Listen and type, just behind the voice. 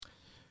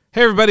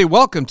Hey, everybody,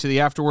 welcome to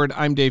the Afterword.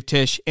 I'm Dave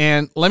Tisch,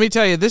 and let me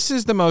tell you, this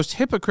is the most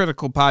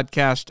hypocritical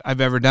podcast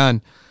I've ever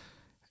done.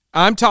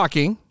 I'm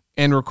talking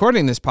and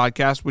recording this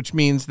podcast, which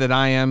means that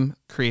I am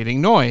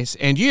creating noise,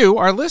 and you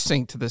are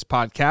listening to this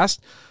podcast,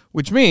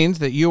 which means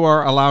that you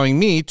are allowing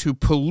me to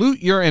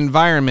pollute your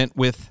environment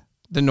with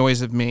the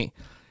noise of me.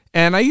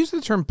 And I use the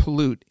term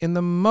pollute in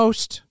the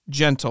most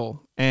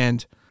gentle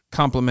and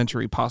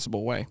complimentary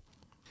possible way.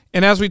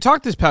 And as we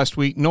talked this past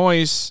week,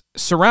 noise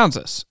surrounds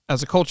us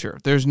as a culture.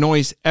 There's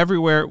noise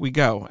everywhere we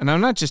go. And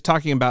I'm not just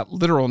talking about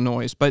literal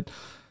noise, but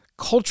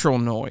cultural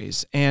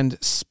noise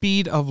and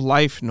speed of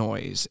life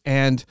noise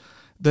and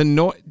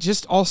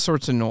just all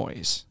sorts of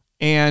noise.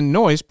 And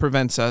noise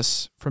prevents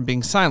us from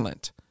being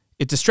silent.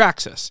 It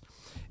distracts us.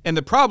 And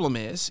the problem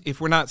is, if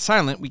we're not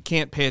silent, we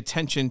can't pay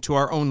attention to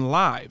our own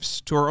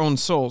lives, to our own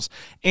souls,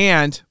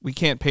 and we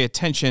can't pay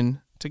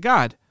attention to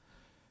God,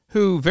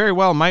 who very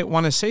well might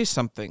want to say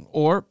something,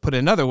 or put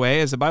another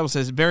way, as the Bible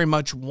says, very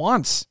much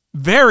wants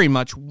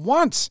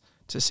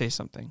to say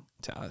something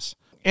to us.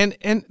 And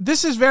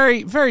this is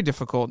very, very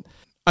difficult.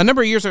 A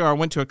number of years ago, I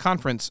went to a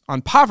conference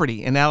on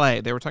poverty in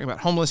LA. They were talking about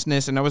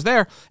homelessness, and I was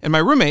there, and my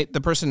roommate, the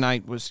person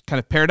I was kind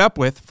of paired up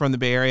with from the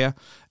Bay Area,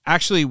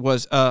 actually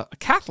was a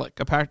Catholic,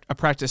 a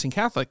practicing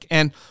Catholic.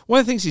 And one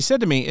of the things he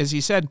said to me is,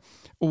 he said,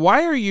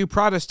 "Why are you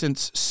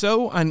Protestants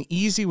so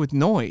uneasy with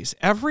noise?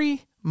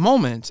 Every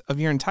moment of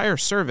your entire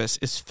service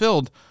is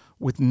filled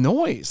with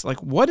noise.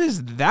 Like, what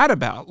is that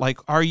about? Like,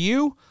 are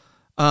you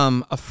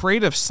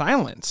afraid of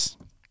silence?"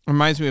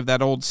 Reminds me of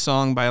that old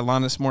song by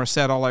Alanis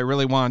Morissette, "All I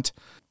Really Want."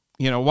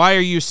 Why are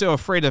you so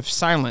afraid of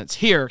silence?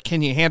 Here,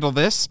 can you handle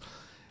this?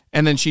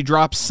 And then she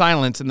drops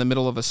silence in the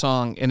middle of a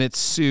song, and it's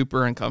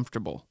super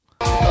uncomfortable.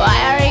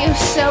 Why are you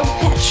so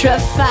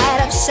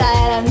petrified of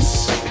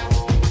silence?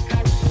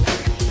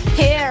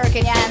 Here,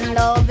 can you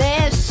handle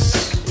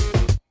this?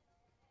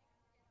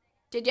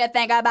 Did you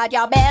think about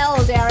your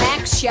bills, your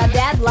ex, your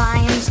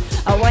deadlines?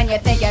 Or when you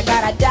think you're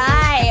gonna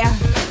die?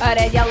 Or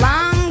did you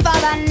long for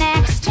the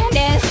next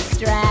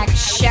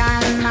distraction?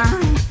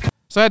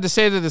 So I had to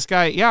say to this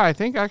guy, yeah, I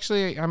think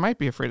actually I might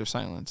be afraid of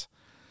silence.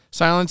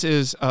 Silence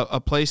is a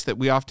place that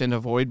we often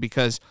avoid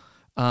because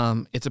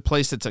it's a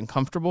place that's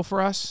uncomfortable for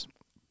us.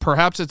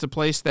 Perhaps it's a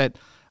place that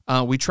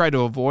we try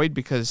to avoid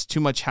because too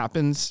much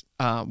happens.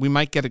 We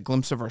might get a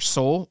glimpse of our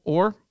soul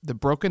or the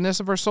brokenness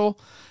of our soul.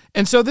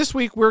 And so this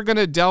week we're going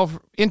to delve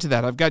into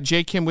that. I've got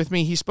Jay Kim with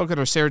me. He spoke at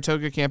our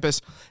Saratoga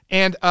campus.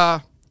 And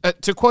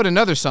to quote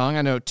another song,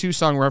 I know 2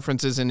 song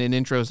references in an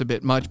intro is a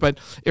bit much, but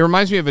it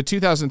reminds me of a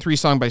 2003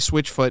 song by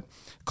Switchfoot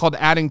called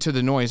 "Adding to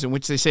the Noise," in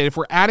which they say, if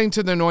we're adding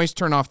to the noise,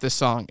 turn off this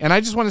song. And I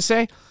just want to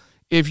say,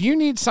 if you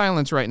need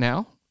silence right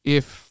now,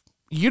 if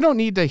you don't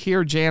need to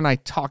hear Jay and I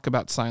talk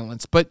about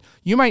silence, but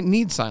you might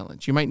need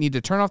silence. You might need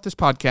to turn off this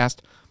podcast,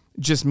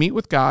 just meet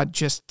with God,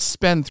 just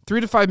spend 3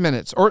 to 5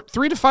 minutes or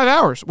 3 to 5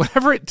 hours,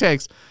 whatever it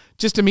takes,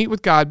 just to meet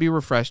with God, be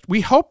refreshed.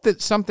 We hope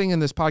that something in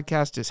this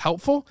podcast is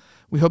helpful.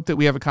 We hope that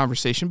we have a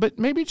conversation, but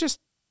maybe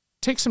just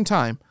take some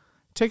time,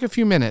 take a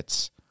few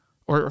minutes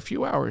or a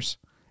few hours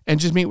and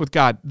just meet with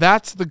God.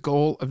 That's the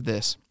goal of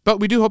this. But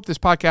we do hope this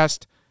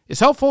podcast is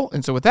helpful.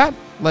 And so with that,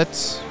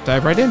 let's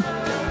dive right in.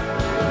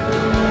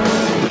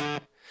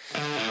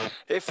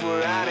 If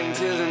we're adding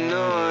to the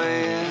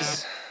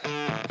noise,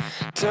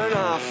 turn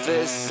off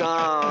this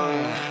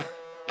song.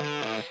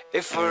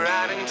 If we're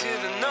adding to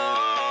the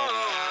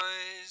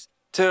noise,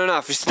 turn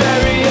off your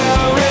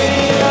stereo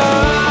radio.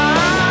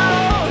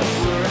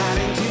 If we're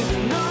adding to the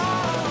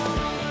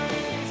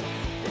noise,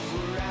 if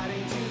we're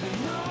adding to the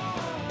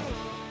noise.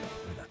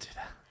 Let me not do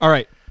that. All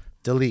right.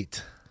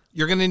 Delete.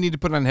 You're going to need to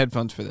put on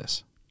headphones for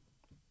this.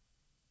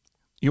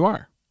 You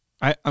are.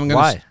 I'm going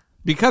Why?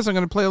 Because I'm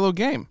going to play a little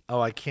game.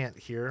 Oh, I can't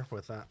hear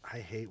with that. I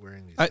hate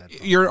wearing these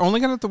headphones. You're only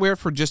going to have to wear it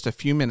for just a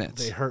few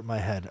minutes. They hurt my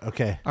head.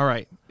 Okay. All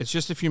right. It's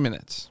just a few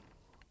minutes.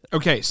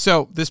 Okay,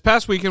 so this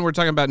past weekend we're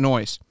talking about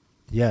noise.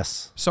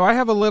 Yes. So I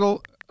have a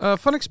little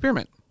fun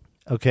experiment.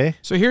 Okay.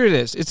 So here it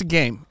is. It's a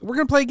game. We're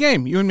going to play a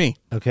game, you and me.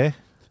 Okay.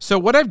 So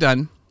what I've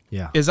done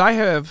Yeah. is I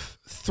have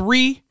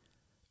 3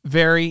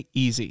 very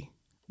easy,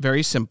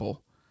 very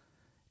simple,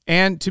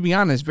 and to be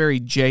honest, very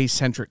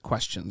Jay-centric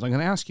questions. I'm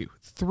going to ask you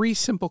 3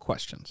 simple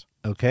questions.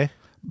 Okay.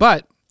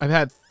 But I've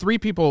had 3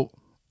 people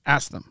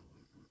ask them,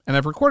 and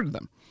I've recorded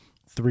them.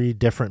 3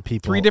 different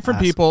people. 3 different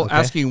people okay.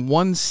 asking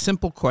one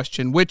simple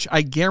question, which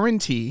I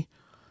guarantee,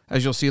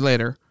 as you'll see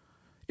later,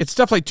 it's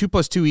stuff like 2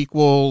 + 2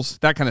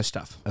 = that kind of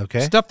stuff. Okay.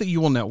 Stuff that you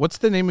will know. What's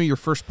the name of your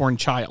firstborn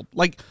child?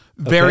 Like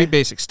very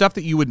basic stuff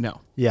that you would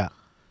know. Yeah.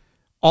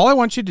 All I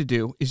want you to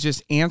do is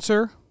just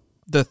answer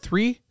the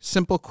 3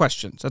 simple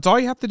questions. That's all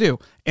you have to do.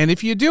 And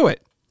if you do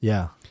it,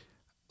 Yeah.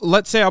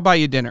 let's say I'll buy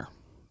you dinner.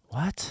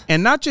 What?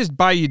 And not just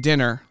buy you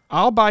dinner,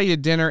 I'll buy you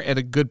dinner at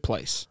a good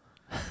place.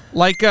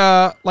 Like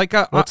a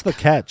What's the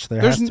catch? There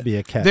has to be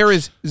a catch. There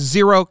is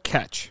 0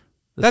 catch.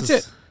 This That's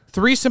is- it.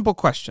 3 simple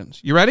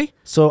questions. You ready?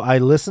 So I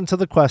listen to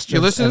the questions.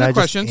 You listen to and the I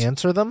questions. Just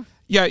answer them?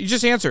 Yeah, you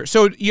just answer.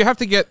 So you have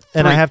to get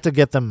 3. And I have to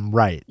get them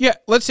right. Yeah,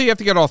 let's say you have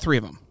to get all 3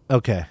 of them.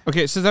 Okay.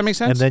 Okay, so does that make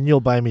sense? And then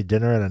you'll buy me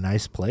dinner at a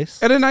nice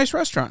place? At a nice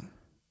restaurant.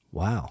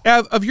 Wow.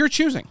 Of your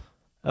choosing.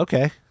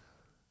 Okay.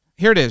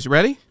 Here it is.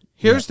 Ready?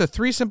 Here's the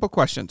 3 simple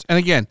questions. And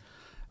again,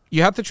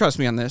 you have to trust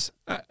me on this.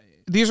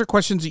 These are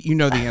questions that you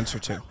know the answer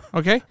to.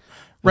 Okay?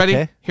 Ready?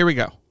 Okay. Here we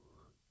go.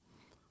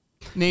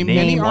 Name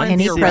any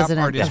R&B or rap president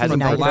artist of the from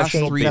the United last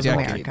States 3 of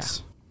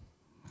decades.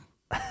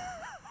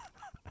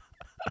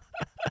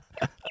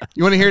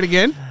 You want to hear it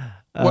again?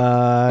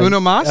 Uno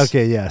mas?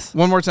 Okay, yes.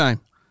 One more time.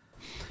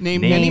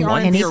 Name any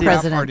R&B or rap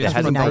president artist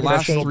of the from the United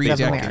last States 3 of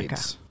decades.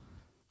 America.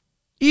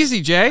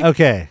 Easy, Jay.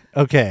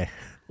 Okay.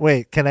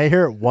 Wait, can I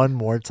hear it one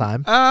more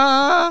time?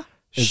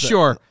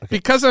 Sure.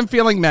 Because I'm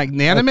feeling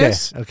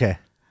magnanimous. Okay.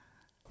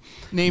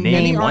 Name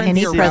any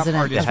R&B or rap president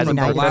artist of the from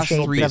the United last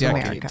States 3 of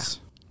America. decades.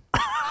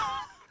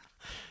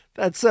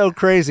 That's so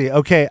crazy.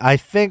 Okay, I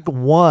think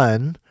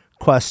one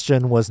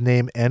question was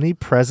name any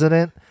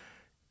president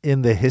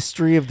in the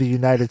history of the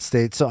United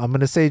States. So I'm going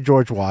to say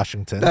George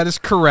Washington. That is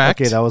correct.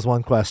 Okay, that was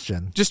one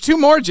question. Just 2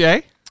 more,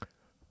 Jay.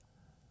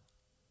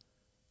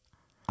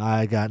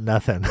 I got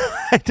nothing.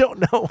 I don't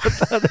know what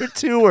the other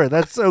 2 were.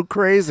 That's so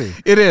crazy.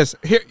 It is.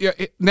 Here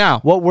now.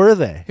 What were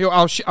they? Here,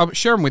 I'll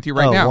share them with you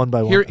right now. One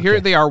by one. Here Okay.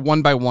 they are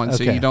one by one,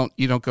 so Okay.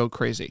 you don't go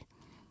crazy.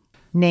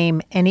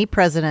 Name any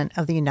president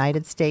of the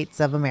United States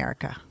of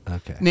America.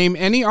 Okay. Name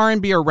any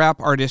R&B or rap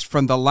artist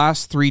from the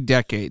last 3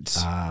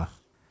 decades.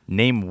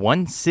 Name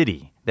one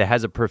city that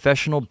has a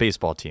professional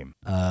baseball team.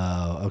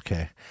 Oh,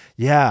 okay.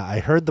 Yeah, I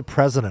heard the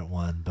president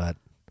one, but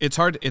It's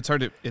hard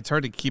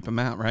to keep them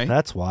out, right?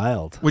 that's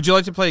wild. Would you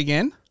like to play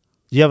again?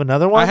 You have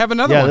another one? I have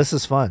another yeah, one. this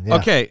is fun. Yeah.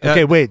 Okay,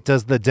 Okay, wait.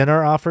 Does the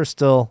dinner offer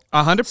still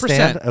 100%.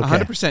 stand? Okay.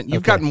 100%. You've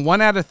Okay. gotten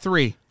 1 out of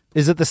 3.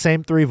 Is it the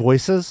same 3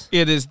 voices?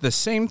 It is the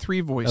same 3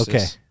 voices.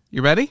 Okay.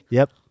 You ready?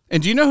 Yep.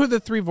 And do you know who the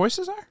 3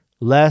 voices are?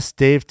 Les,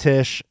 Dave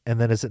Tish, and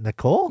then is it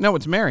Nicole? No,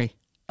 it's Mary.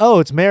 Oh,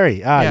 it's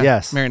Mary. Yeah,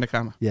 Yes. Mary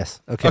Nakama. Yes.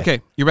 Okay.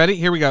 Okay, you ready?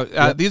 Here we go.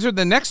 Yep. These are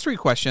the next 3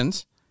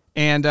 questions,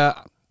 and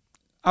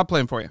I'll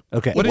play them for you.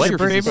 Okay. What is What your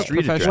birthday favorite street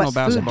address? professional What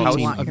food basketball do you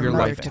team want of your your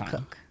mother to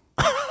lifetime?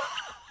 cook?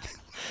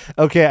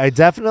 Okay, I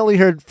definitely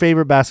heard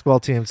favorite basketball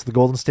teams, the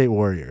Golden State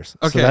Warriors.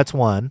 Okay. So that's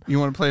one. You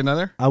want to play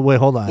another? Wait,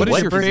 hold on. What is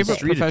What your birthday favorite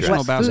street address? professional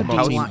What food do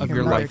basketball you team want of your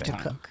your mother to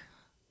lifetime? cook?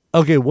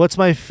 Okay, what's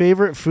my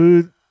favorite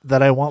food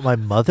that I want my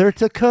mother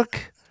to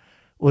cook?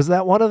 Was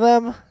that one of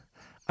them?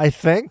 I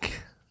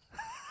think.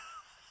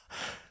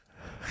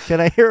 Can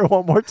I hear it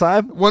one more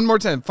time? One more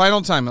time.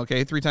 Final time,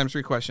 okay? 3 times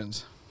 3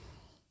 questions.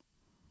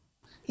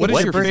 What is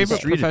What your birthday favorite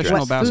street address? professional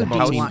What food do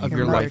basketball you team want of your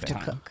your mother to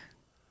lifetime? cook?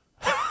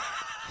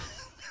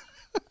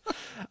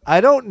 I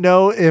don't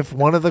know if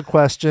one of the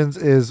questions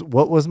is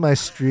what was my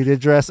street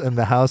address and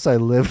the house I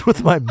lived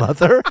with my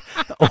mother,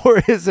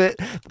 or is it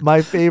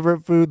my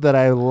favorite food that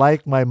I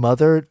like my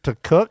mother to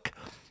cook,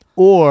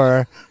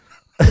 or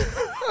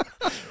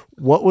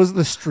what was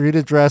the street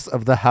address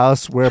of the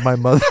house where my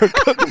mother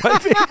cooked my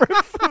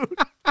favorite food?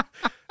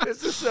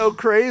 This is so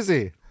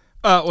crazy.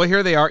 Well,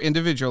 here they are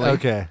individually.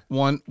 Okay.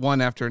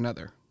 One after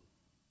another.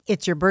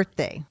 It's your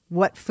birthday.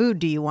 What food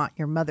do you want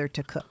your mother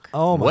to cook?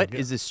 Oh my What God.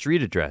 is the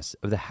street address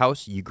of the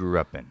house you grew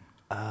up in?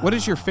 What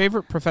is your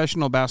favorite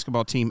professional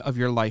basketball team of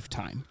your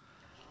lifetime?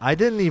 I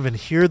didn't even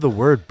hear the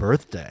word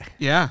birthday.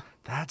 Yeah.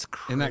 That's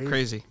crazy. Isn't that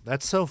crazy?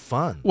 That's so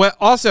fun. Well,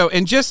 also,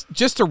 and just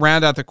to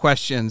round out the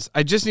questions,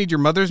 I just need your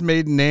mother's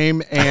maiden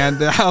name and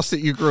the house that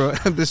you grew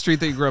up, the street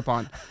that you grew up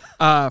on.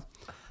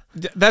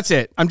 That's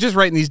it. I'm just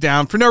writing these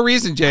down for no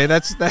reason, Jay.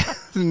 That's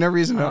no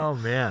reason. Oh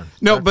man.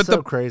 No, That's but so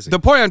the crazy. the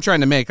point I'm trying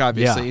to make,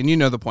 obviously, Yeah. and you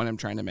know the point I'm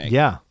trying to make,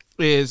 Yeah.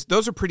 is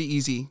those are pretty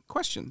easy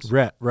questions.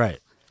 Right.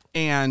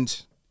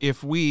 And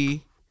if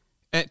we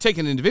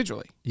taken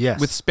individually, Yes.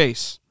 with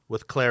space,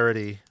 With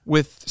clarity.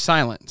 with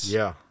silence,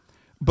 Yeah.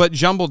 but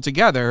jumbled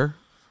together,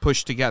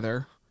 pushed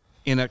together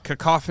in a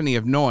cacophony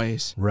of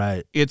noise,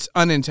 Right. it's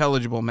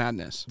unintelligible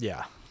madness.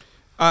 Yeah.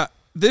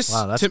 This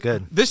Wow, that's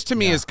good. This to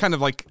me Yeah. is kind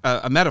of like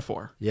a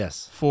metaphor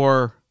Yes.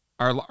 for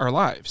our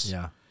lives.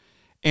 Yeah.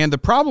 And the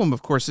problem,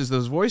 of course, is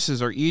those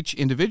voices are each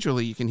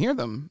individually, you can hear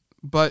them,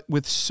 but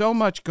with so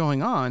much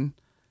going on,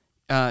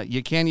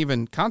 you can't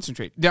even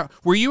concentrate. Now,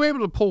 were you able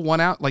to pull one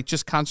out, like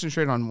just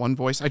concentrate on one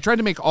voice? I tried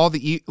to make all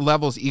the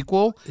levels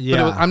equal, but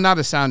Yeah. I'm not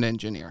a sound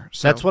engineer.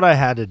 So That's what I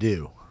had to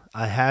do.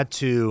 I had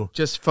to.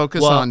 just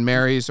focus Well, on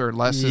Mary's or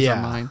Les's yeah.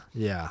 or mine.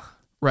 Yeah.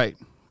 Right.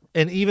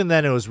 And even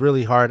then, it was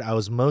really hard. I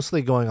was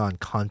mostly going on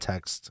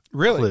context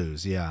Really?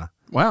 clues. Yeah.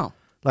 Wow.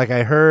 Like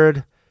I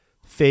heard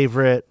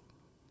favorite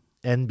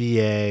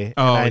NBA,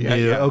 Oh, and yeah, I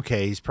knew, yeah.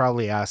 okay, he's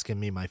probably asking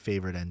me my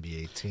favorite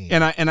NBA team.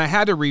 And I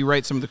had to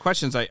rewrite some of the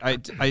questions.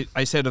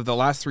 I said of the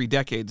last 3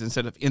 decades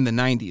instead of in the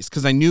 90s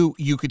because I knew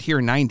you could hear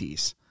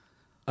 90s.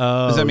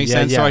 Oh, Does that make yeah,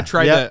 sense? So yeah. I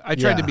tried Yep, to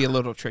yeah. be a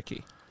little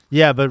tricky.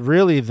 Yeah, but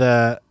really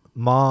the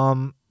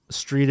mom,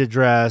 street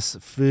address,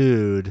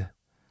 food.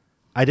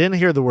 I didn't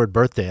hear the word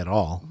birthday at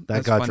all. That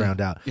That's got funny.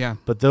 drowned out. Yeah.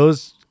 But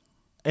those,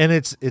 and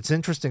it's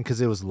interesting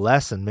because it was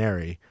Les and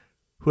Mary,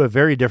 who have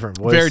very different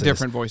voices. Very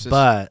different voices.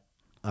 But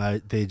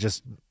they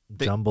just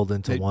jumbled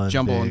into they one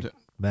jumble big into-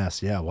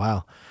 mess. Yeah,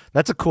 wow.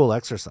 That's a cool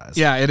exercise.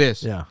 Yeah, it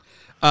is. Yeah.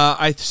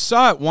 I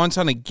saw it once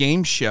on a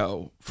game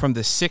show from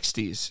the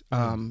 60s.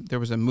 There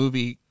was a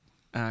movie,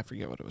 I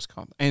forget what it was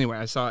called. Anyway,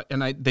 I saw it,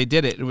 and they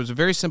did it. It was a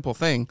very simple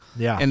thing,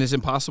 and is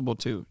impossible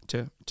to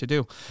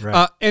do.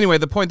 Right. Anyway,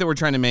 the point that we're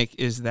trying to make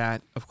is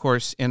that, of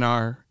course, in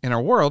our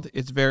world,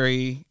 it's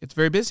very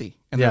busy,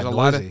 and there's a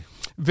lot of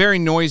very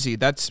noisy.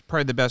 That's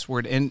probably the best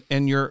word. And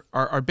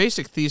our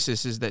basic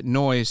thesis is that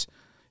noise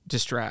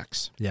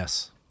distracts.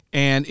 Yes.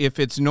 And if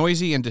it's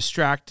noisy and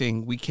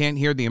distracting, we can't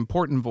hear the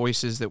important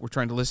voices that we're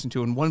trying to listen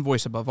to. And one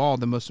voice above all,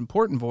 the most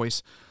important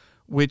voice,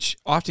 which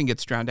often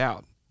gets drowned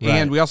out. Right.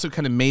 And we also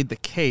kind of made the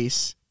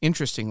case,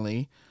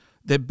 interestingly,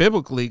 that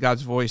biblically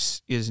God's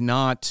voice is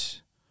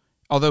not,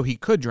 although he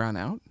could drown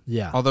out,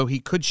 although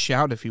he could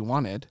shout if he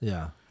wanted.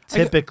 Yeah.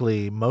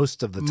 Typically,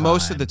 most of the time.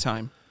 Most of the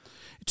time.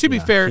 To be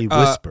fair, he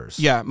whispers.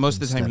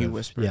 Most of the time he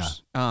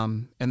whispers. Yeah.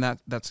 And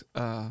that's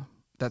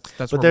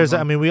But there's,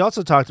 I mean, we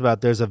also talked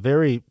about there's a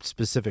very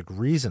specific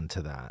reason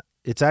to that.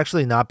 It's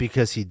actually not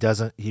because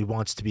he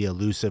wants to be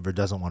elusive or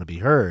doesn't want to be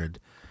heard.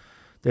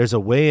 There's a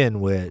way in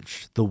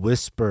which the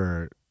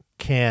whisper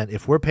can,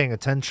 if we're paying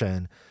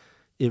attention,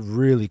 it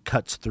really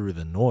cuts through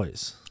the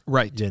noise.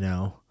 Right. You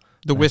know?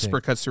 The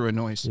whisper cuts through a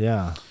noise.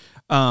 Yeah.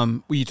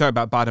 You talk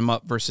about bottom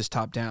up versus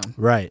top down.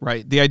 Right.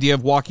 Right. The idea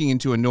of walking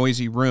into a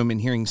noisy room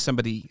and hearing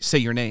somebody say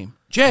your name.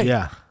 Jay.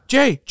 Yeah.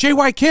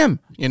 J.Y. Kim,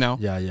 you know?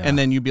 Yeah. And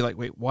then you'd be like,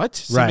 wait, what?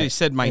 Somebody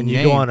said my name. And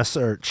you go on a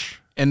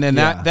search. And then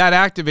that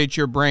activates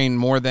your brain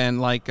more than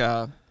like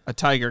a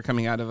tiger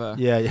coming out of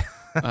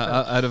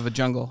out of a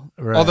jungle.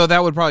 Right. Although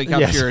that would probably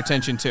capture your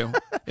attention too,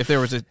 if there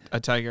was a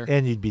tiger.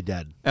 And you'd be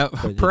dead.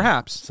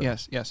 Perhaps.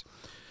 Yes.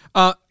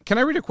 Can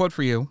I read a quote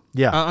for you?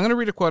 Yeah. I'm going to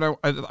read a quote.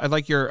 I'd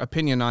like your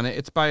opinion on it.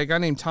 It's by a guy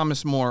named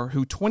Thomas More,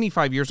 who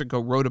 25 years ago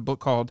wrote a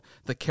book called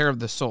The Care of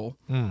the Soul.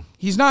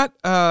 He's not,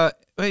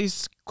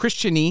 he's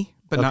Christian-y,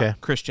 but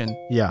not Christian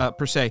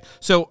per se.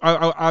 So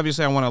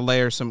obviously I want to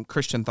layer some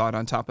Christian thought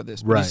on top of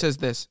this. But he says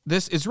this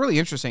is really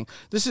interesting.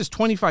 This is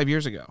 25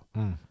 years ago.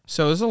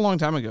 So this is a long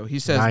time ago. He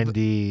says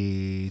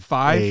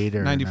 95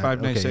 or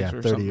 95, 96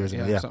 or 30 something. years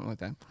ago. Something like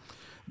that.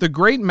 The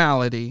great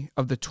malady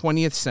of the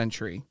 20th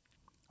century,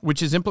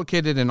 which is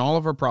implicated in all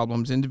of our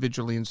problems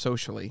individually and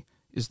socially,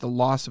 is the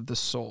loss of the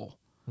soul.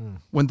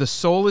 When the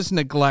soul is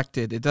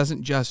neglected, it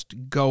doesn't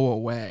just go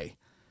away.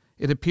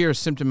 It appears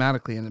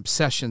symptomatically in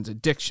obsessions,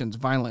 addictions,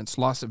 violence,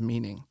 loss of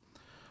meaning.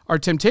 Our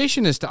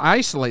temptation is to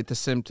isolate the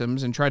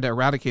symptoms and try to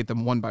eradicate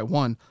them one by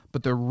one,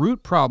 but the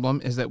root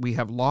problem is that we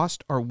have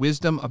lost our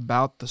wisdom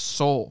about the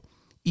soul,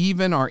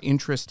 even our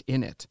interest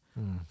in it.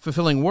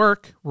 Fulfilling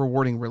work,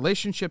 rewarding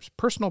relationships,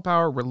 personal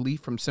power,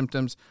 relief from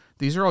symptoms,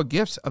 these are all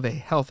gifts of a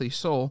healthy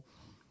soul,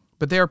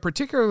 but they are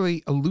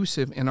particularly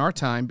elusive in our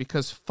time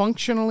because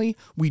functionally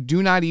we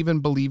do not even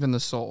believe in the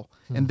soul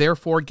and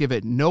therefore give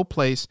it no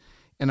place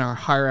in our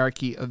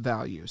hierarchy of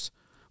values.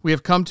 We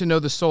have come to know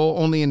the soul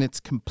only in its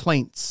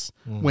complaints,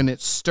 when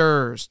it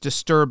stirs,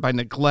 disturbed by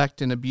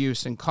neglect and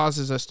abuse, and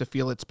causes us to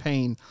feel its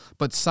pain.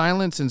 But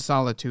silence and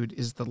solitude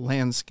is the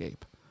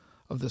landscape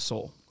of the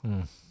soul.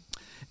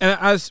 And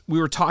as we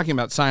were talking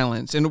about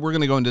silence, and we're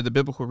going to go into the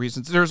biblical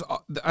reasons,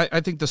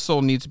 I think the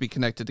soul needs to be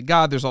connected to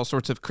God. There's all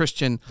sorts of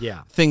Christian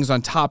things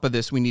on top of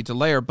this we need to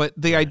layer. But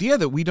the idea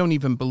that we don't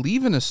even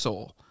believe in a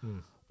soul,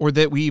 or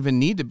that we even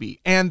need to be,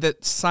 and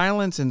that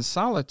silence and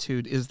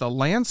solitude is the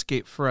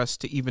landscape for us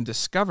to even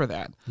discover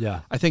that.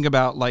 Yeah. I think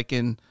about like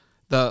in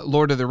the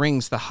Lord of the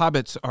Rings, the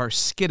hobbits are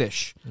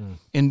skittish,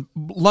 and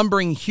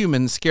lumbering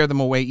humans scare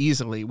them away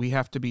easily. We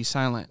have to be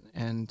silent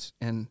and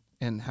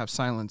have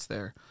silence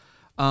there.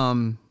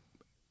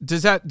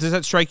 Does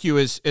that strike you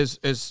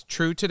as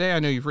true today? I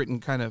know you've written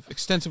kind of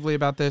extensively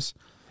about this.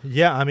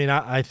 Yeah, I mean,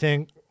 I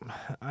think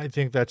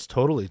that's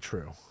totally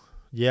true.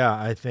 Yeah,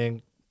 I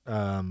think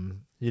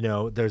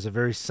there's a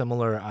very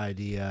similar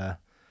idea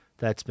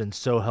that's been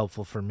so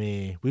helpful for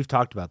me. We've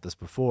talked about this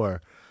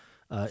before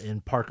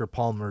in Parker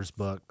Palmer's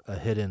book, A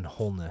Hidden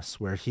Wholeness,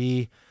 where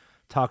he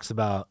talks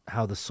about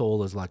how the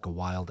soul is like a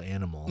wild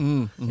animal.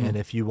 And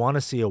if you want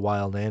to see a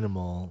wild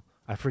animal,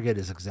 I forget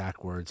his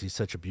exact words. He's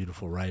such a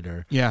beautiful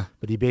writer. Yeah.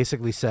 But he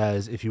basically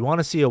says, if you want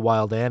to see a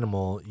wild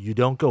animal, you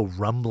don't go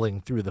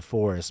rumbling through the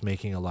forest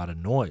making a lot of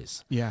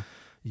noise. Yeah.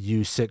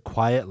 You sit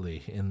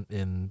quietly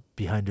in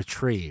behind a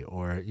tree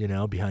or,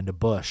 behind a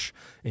bush,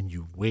 and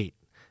you wait.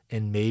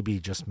 And maybe,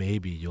 just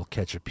maybe, you'll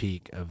catch a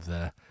peek of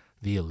the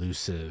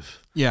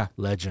elusive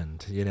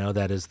legend,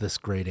 that is this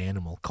great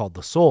animal called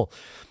the soul.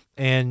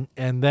 And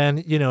then,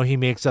 he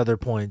makes other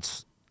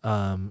points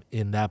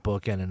in that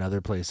book and in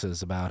other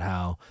places about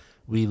how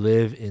we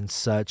live in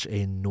such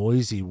a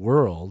noisy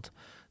world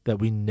that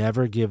we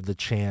never give the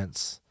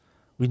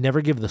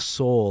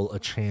soul a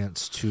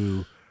chance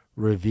to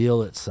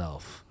reveal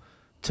itself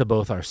to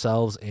both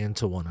ourselves and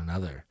to one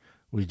another.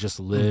 We just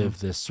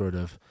live this sort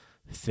of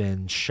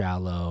thin,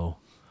 shallow,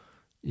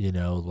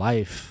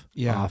 life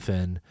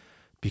often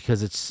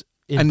because it's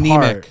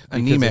anemic.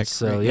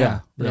 So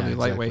really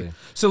lightweight.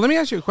 So let me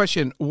ask you a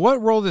question.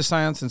 What role does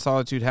silence and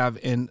solitude have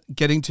in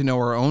getting to know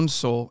our own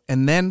soul?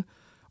 And then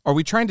Are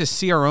we trying to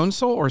see our own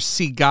soul or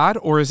see God,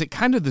 or is it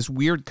kind of this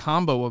weird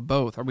combo of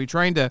both? Are we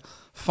trying to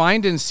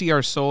find and see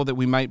our soul that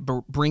we might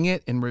bring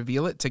it and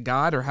reveal it to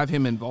God or have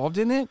Him involved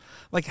in it?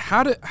 Like,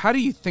 how do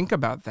you think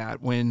about that?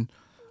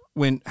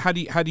 How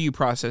do you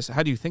process?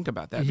 How do you think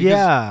about that?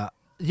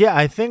 Yeah,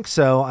 I think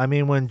so. I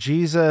mean, when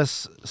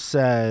Jesus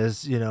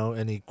says,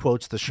 and he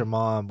quotes the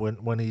Shema,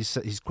 when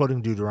he's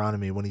quoting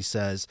Deuteronomy when he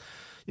says,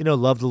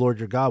 love the Lord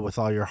your God with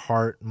all your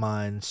heart,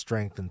 mind,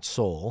 strength, and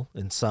soul,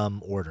 in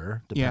some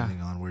order,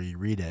 depending on where you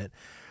read it.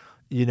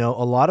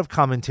 A lot of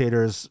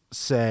commentators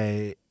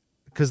say,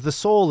 because the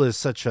soul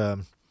is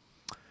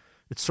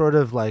it's sort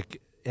of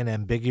like an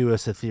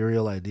ambiguous,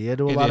 ethereal idea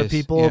to a lot of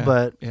people,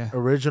 but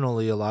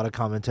originally a lot of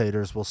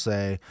commentators will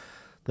say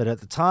that at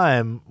the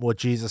time, what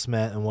Jesus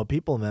meant and what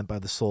people meant by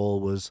the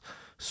soul was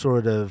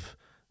sort of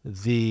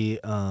the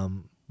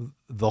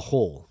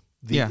whole.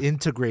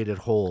 Integrated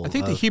whole. I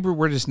think the Hebrew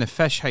word is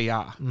nefesh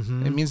hayah.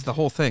 Mm-hmm. It means the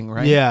whole thing,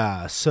 right?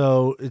 Yeah.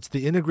 So it's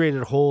the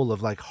integrated whole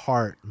of like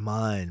heart,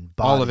 mind,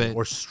 body, all of it.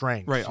 Or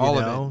strength. Right. All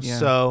of it. Yeah.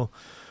 So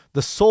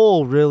the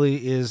soul really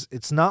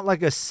it's not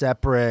like a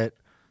separate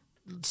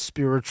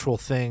spiritual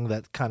thing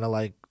that kind of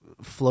like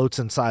floats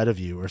inside of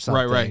you or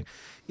something. Right.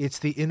 It's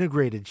the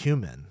integrated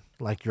human,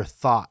 like your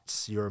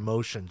thoughts, your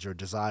emotions, your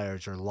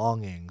desires, your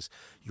longings,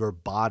 your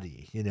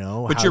body,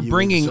 But you're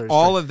bringing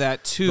all of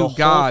that to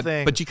God,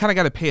 but you kind of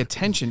got to pay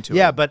attention to it.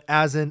 Yeah, but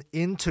as an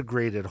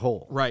integrated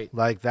whole. Right.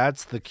 Like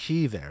that's the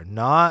key there.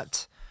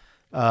 Not,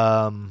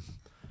 I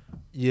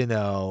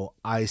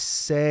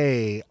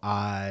say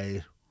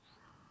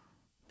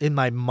in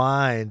my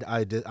mind,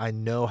 I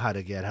know how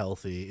to get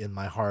healthy. In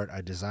my heart,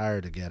 I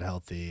desire to get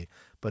healthy.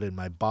 But in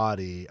my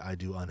body, I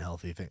do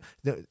unhealthy things.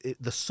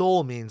 The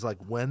soul means like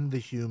when the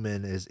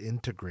human is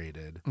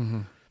integrated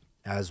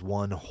as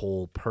one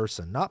whole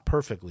person, not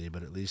perfectly,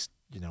 but at least,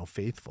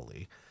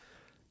 faithfully.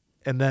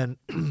 And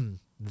then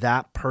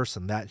that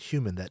person, that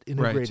human, that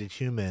integrated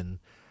human,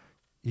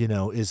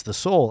 is the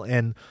soul.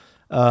 And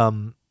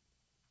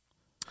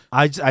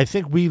I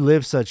think we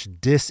live such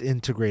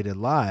disintegrated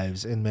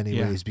lives in many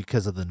ways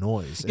because of the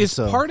noise. Is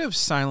part of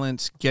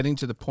silence getting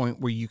to the point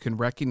where you can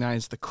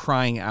recognize the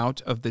crying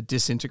out of the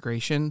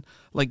disintegration?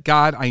 Like,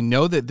 God, I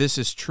know that this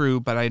is true,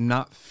 but I'm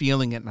not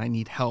feeling it and I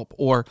need help.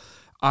 Or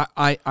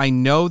I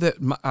know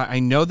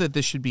that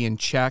this should be in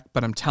check,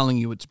 but I'm telling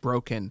you it's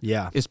broken.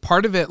 Yeah. Is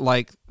part of it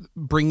like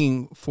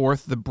bringing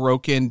forth the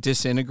broken,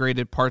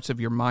 disintegrated parts of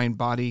your mind,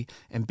 body,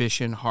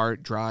 ambition,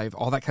 heart, drive,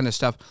 all that kind of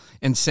stuff,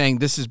 and saying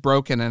this is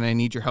broken and I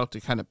need your help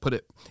to kind of put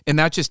it, and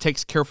that just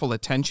takes careful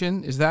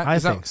attention? I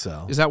think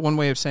so. Is that one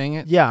way of saying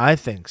it? Yeah, I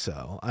think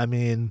so. I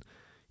mean,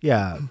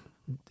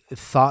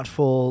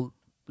 thoughtful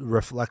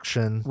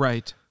reflection.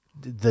 Right.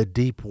 The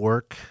deep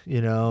work,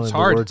 in hard.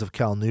 The words of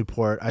Cal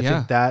Newport. I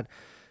think that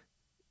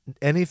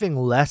anything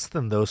less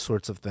than those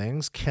sorts of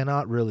things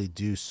cannot really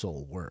do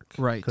soul work.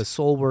 Right. Because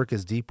soul work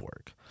is deep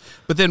work.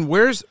 But then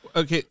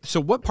so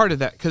what part of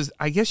that, because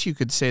I guess you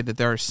could say that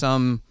there are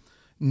some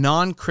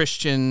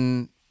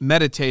non-Christian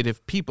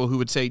meditative people who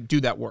would say, do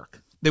that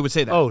work. They would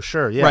say that. Oh,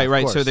 sure. Yeah.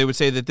 Right. So they would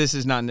say that this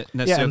is not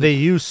necessarily. Yeah, and they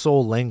use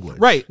soul language.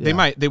 Right.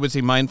 Yeah. They would say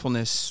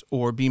mindfulness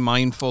or be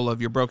mindful of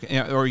your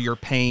broken or your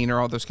pain or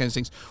all those kinds of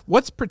things.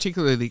 What's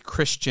particularly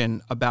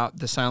Christian about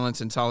the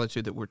silence and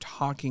solitude that we're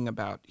talking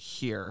about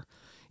here?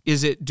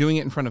 Is it doing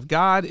it in front of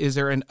God? Is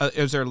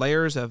there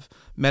layers of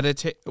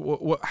meditate?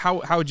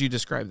 How would you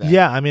describe that?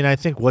 Yeah, I mean, I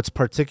think what's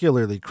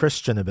particularly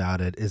Christian about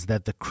it is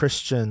that the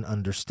Christian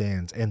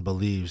understands and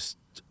believes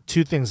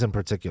two things in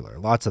particular,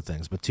 lots of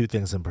things, but two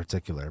things in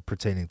particular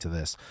pertaining to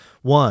this.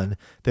 One,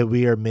 that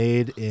we are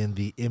made in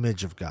the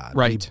image of God.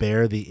 Right. We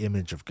bear the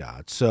image of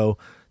God. So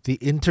the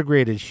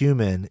integrated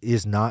human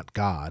is not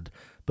God,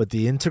 but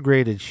the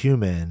integrated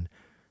human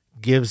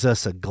gives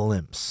us a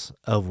glimpse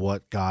of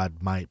what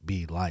God might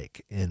be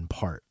like in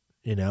part,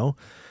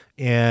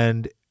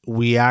 and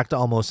we act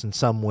almost in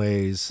some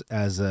ways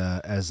as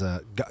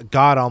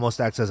God almost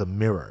acts as a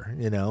mirror,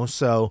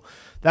 so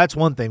that's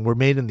one thing. We're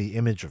made in the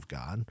image of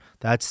God.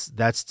 That's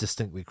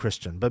distinctly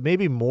Christian, but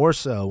maybe more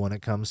so when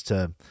it comes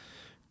to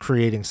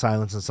creating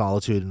silence and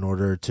solitude in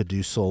order to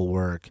do soul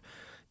work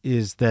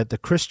is that the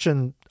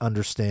Christian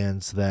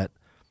understands that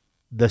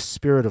the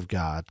Spirit of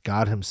God,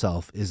 God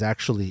himself, is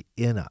actually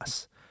in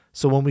us.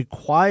 So when we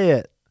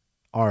quiet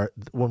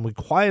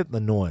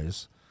the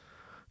noise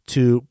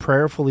to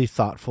prayerfully,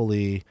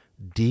 thoughtfully,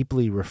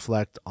 deeply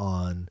reflect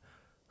on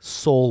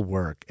soul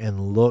work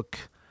and look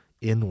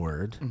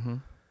inward,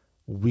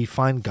 we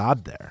find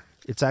God there.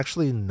 It's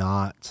actually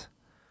not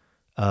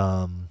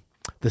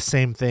the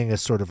same thing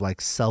as sort of like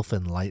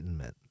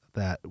self-enlightenment,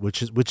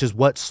 which is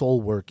what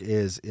soul work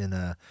is in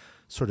a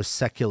sort of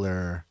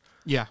secular,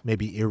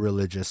 maybe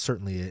irreligious,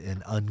 certainly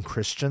an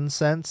unchristian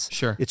sense.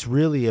 Sure. It's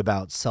really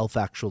about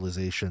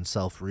self-actualization,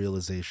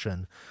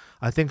 self-realization.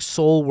 I think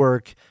soul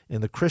work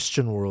in the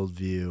Christian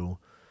worldview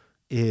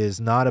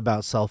is not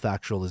about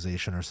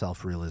self-actualization or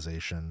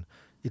self-realization.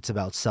 It's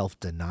about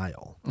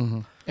self-denial.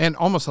 And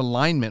almost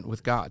alignment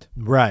with God.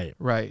 Right.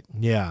 Right.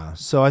 Yeah.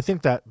 So I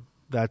think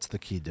that's the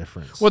key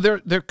difference. Well,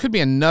 there could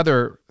be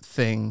another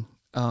thing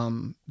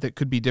that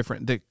could be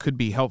different, that could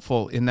be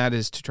helpful, and that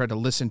is to try to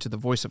listen to the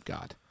voice of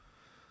God,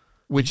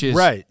 which is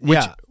Right,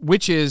 yeah.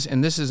 which is,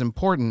 and this is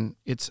important,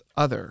 it's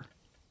other.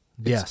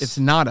 Yes. It's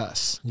not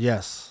us.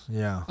 Yes.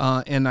 Yeah.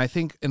 And I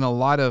think in a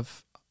lot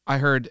of,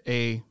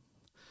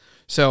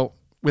 so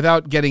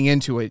without getting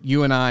into it,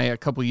 you and I a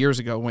couple years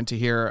ago went to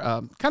hear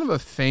kind of a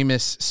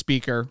famous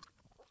speaker,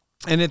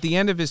 and at the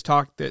end of his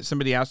talk, that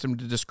somebody asked him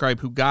to describe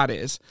who God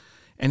is,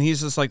 and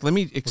he's just like, "Let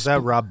me." Was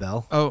that Rob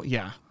Bell? Oh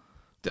yeah,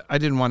 I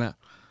didn't want to.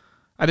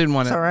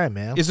 It's all right,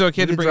 man. Is it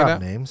okay You to can bring it drop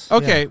up? names.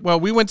 Okay, Yeah. well,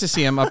 we went to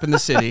see him up in the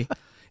city,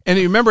 and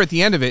you remember at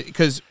the end of it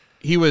because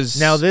he was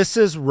Now this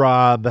is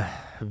Rob,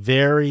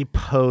 very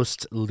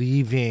post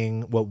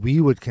leaving what we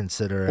would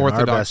consider, in our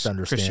Orthodox best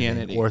understanding,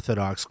 Christianity.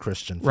 Orthodox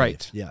Christian faith.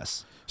 Right.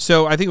 Yes.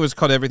 So I think it was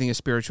called Everything is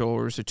Spiritual,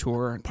 or it was a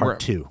tour.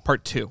 Part two.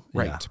 Part two.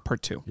 Right. Yeah.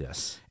 Part two.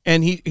 Yes.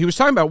 And he was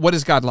talking about what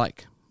is God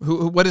like?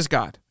 What is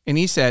God? And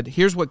he said,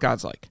 here's what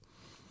God's like.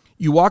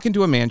 You walk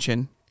into a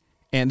mansion,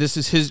 and this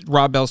is his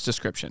Rob Bell's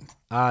description.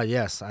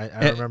 Yes, I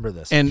remember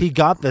this. and- he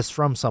got this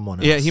from someone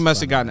else. Yeah, he must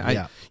by have the gotten way. it.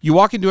 Yeah. You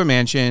walk into a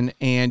mansion,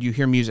 and you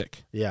hear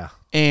music. Yeah.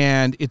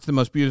 And it's the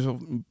most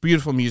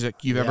beautiful music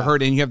you've ever Yeah.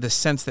 heard. And you have the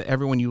sense that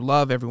everyone you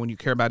love, everyone you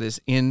care about is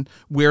in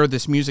where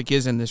this music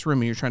is in this room.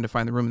 And you're trying to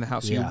find the room in the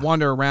house. So Yeah. you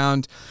wander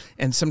around,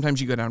 and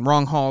sometimes you go down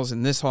wrong halls,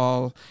 in this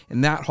hall,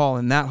 in that hall,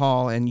 in that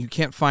hall, and you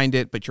can't find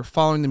it, but you're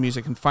following the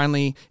music. And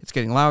finally, it's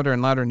getting louder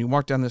and louder. And you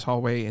walk down this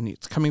hallway, and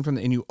it's coming from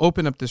and you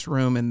open up this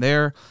room, and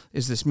there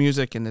is this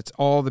music, and it's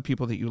all the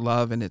people that you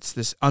love. And it's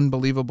this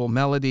unbelievable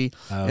melody.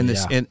 And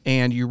this, yeah.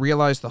 and you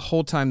realize the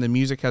whole time the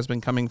music has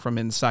been coming from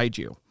inside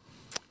you.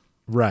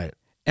 Right.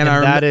 And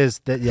And, I that is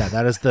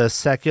the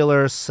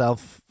secular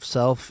self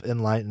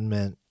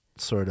enlightenment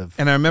sort of.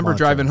 And I remember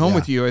mantra. driving home Yeah.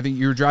 with you. I think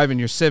you were driving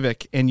your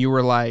Civic, and you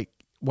were like,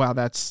 "Wow,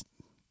 it's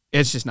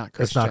just not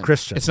Christian. It's not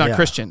Christian. It's not Yeah,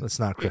 Christian. it's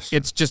not Christian.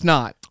 It's just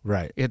not.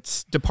 Right.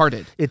 It's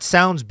departed. It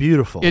sounds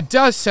beautiful. It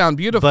does sound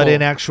beautiful, But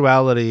in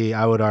actuality,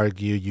 I would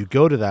argue you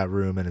go to that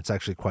room and it's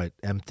actually quite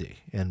empty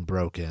and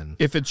broken.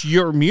 if it's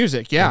your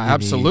music, yeah, And you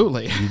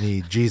absolutely. you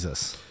need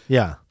Jesus.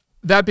 Yeah.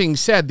 That being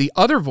said, the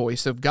other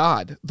voice of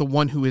God, the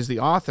one who is the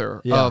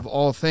author Yeah. of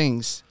all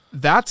things,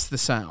 that's the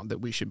sound that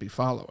we should be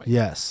following.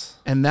 Yes.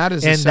 And that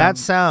is And the that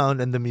sound.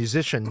 sound and the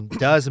musician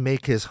does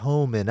make his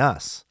home in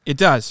us, It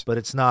does. but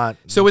it's not.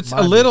 So it's my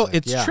a little, music.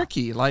 it's Yeah.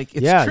 tricky. Like,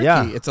 it's Yeah, tricky.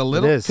 yeah. It's a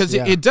little, It is, because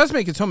yeah. it does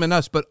make its home in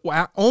us, but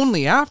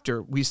only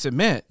after we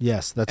submit.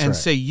 Yes, that's and right.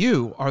 say,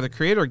 you are the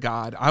creator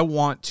God. I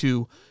want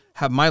to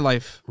have my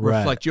life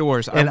reflect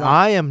yours. And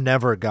I am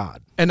never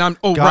God. And I'm,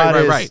 God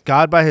right. is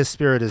God by His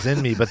Spirit is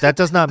in me, but that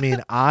does not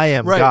mean I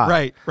am God.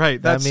 Right.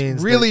 That That's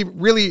means really, that-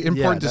 really important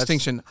Yeah, that's-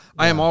 distinction.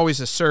 I am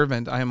always a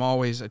servant. I am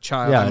always a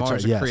child. Yeah, I'm that's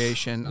always right, a yes.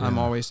 creation. I'm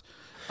always,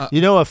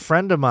 You know, a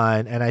friend of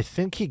mine, and I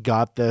think he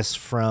got this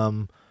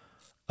from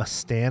a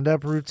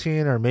stand-up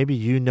routine, or maybe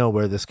you know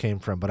where this came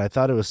from, but I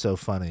thought it was so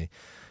funny.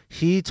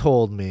 He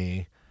told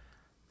me,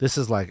 this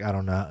is like, I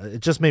don't know, it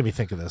just made me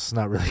think of this. It's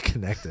not really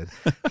connected.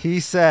 He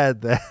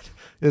said that,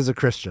 is a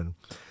Christian.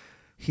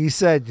 He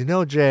said, you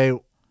know, Jay,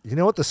 you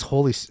know what the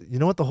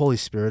Holy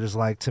Spirit is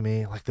like to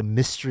me? Like the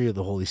mystery of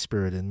the Holy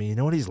Spirit in me. You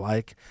know what He's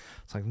like?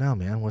 It's like, no,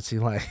 man, what's He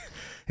like?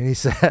 And he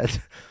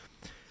said,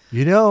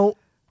 you know,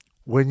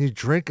 when you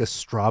drink a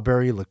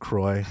strawberry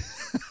LaCroix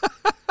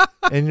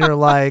and you're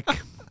like,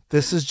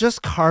 this is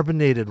just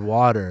carbonated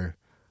water,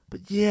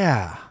 but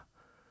yeah,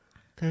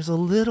 there's a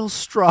little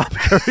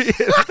strawberry in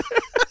it.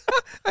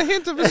 a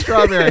hint of a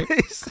strawberry.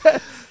 He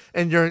said,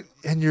 and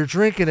you're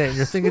drinking it and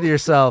you're thinking to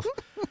yourself,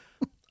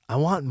 I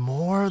want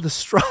more of the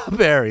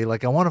strawberry.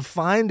 Like I want to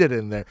find it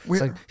in there.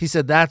 It's like, he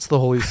said, that's the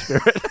Holy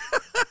Spirit.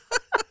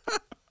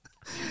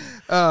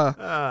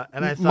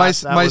 And I thought my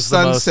that my was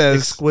son the most says-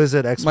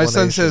 exquisite My explanation.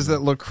 son says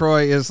that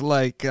LaCroix is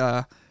like,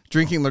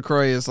 drinking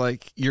LaCroix is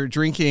like you're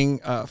drinking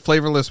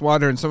flavorless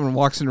water and someone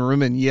walks in a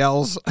room and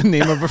yells a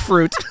name of a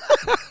fruit.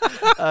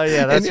 Oh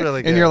yeah, that's and,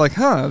 really good. And you're like,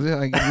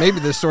 like, maybe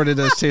this sort of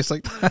does taste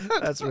like that.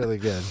 that's really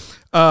good.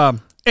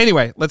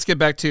 Anyway, let's get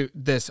back to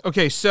this.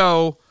 Okay,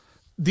 so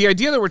the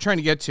idea that we're trying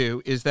to get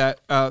to is that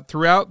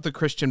throughout the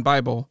Christian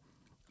Bible,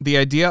 the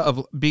idea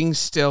of being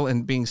still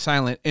and being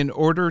silent in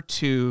order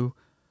to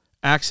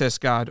access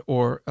God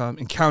or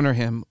encounter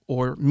Him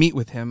or meet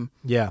with Him.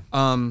 Yeah.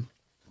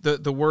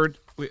 The word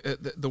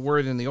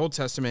in the Old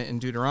Testament in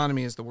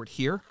Deuteronomy is the word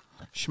hear,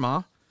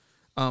 Shema,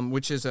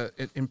 which is an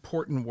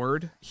important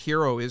word.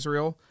 Hear, O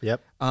Israel.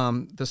 Yep.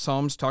 The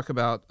Psalms talk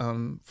about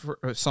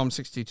Psalm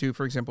 62,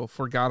 for example,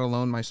 for God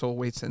alone my soul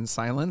waits in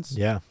silence.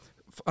 Yeah.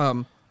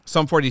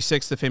 Psalm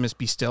 46, the famous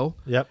 "Be still."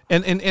 Yep.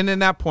 And in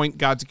that point,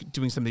 God's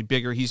doing something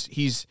bigger.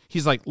 He's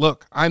like,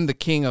 look, I'm the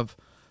king of,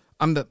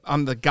 I'm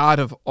the God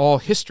of all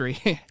history.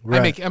 I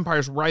Right. make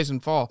empires rise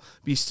and fall.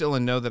 Be still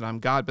and know that I'm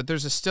God. But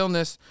there's a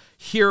stillness.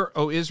 Hear,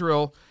 O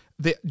Israel,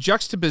 the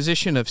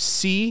juxtaposition of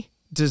see,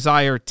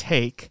 desire,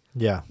 take,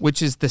 Yeah.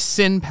 which is the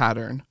sin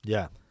pattern,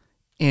 Yeah.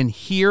 and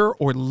hear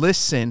or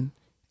listen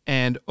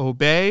and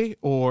obey,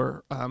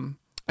 or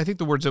I think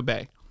the word's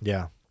obey.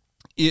 Yeah.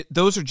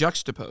 Those are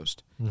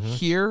juxtaposed. Mm-hmm.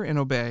 Hear and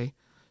obey,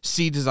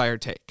 see, desire,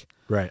 take.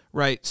 Right.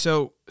 Right.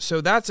 So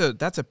that's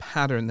a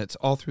pattern that's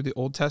all through the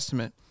Old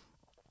Testament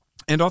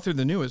and all through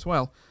the New as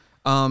well.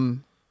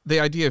 The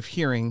idea of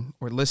hearing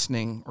or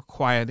listening or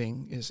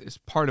quieting is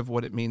part of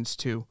what it means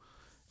to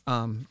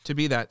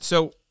be that.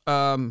 So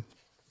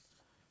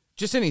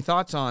just any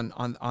thoughts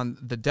on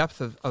the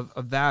depth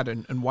of that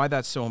and why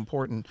that's so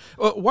important?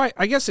 Why,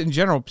 I guess in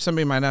general,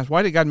 somebody might ask,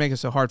 why did God make it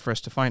so hard for us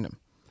to find him?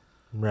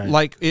 Right.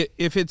 Like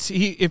if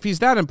he's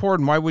that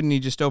important, why wouldn't he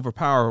just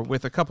overpower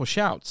with a couple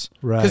shouts?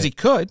 Right. Because he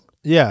could.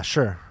 Yeah,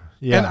 sure.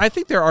 Yeah. And I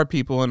think there are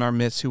people in our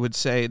midst who would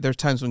say there's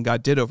times when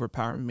God did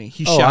overpower me.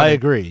 He Oh, shouted. I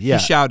agree. Yeah.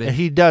 He shouted.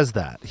 He does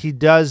that. He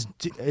does.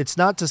 It's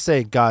not to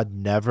say God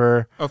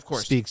never Of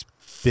course. speaks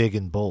big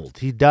and bold.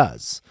 He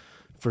does,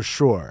 for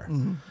sure.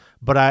 Mm-hmm.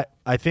 But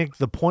I think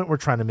the point we're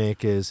trying to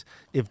make is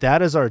if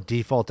that is our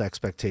default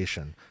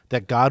expectation,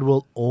 that God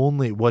will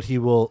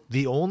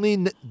the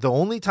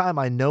only time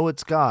I know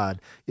it's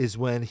God is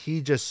when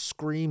he just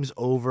screams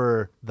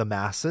over the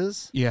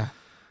masses. Yeah.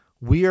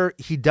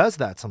 He does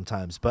that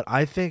sometimes, but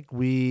I think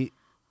we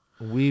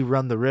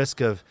run the risk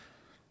of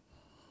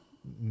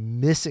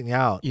missing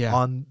out Yeah.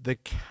 on the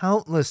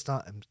countless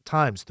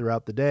times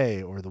throughout the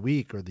day or the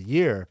week or the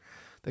year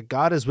that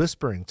God is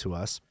whispering to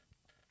us.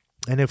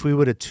 And if we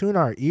would attune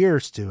our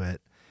ears to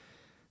it,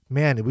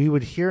 man, we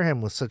would hear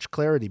him with such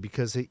clarity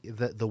because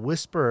the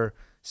whisper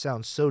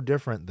sounds so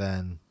different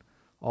than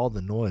all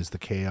the noise, the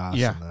chaos,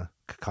 Yeah. and the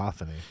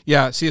cacophony.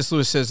 Yeah. C.S.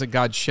 Lewis says that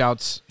God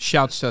shouts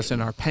to us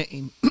in our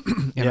pain.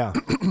 Yeah,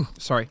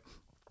 Sorry.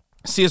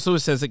 C.S.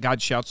 Lewis says that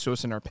God shouts to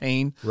us in our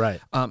pain.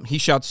 right. He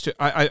shouts to.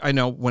 I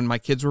know when my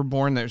kids were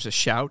born, there's a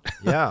shout.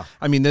 Yeah.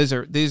 I mean, those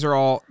are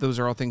all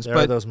things. There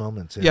but are those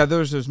moments. yeah,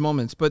 there's those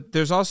moments. But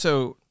there's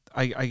also,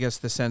 I guess,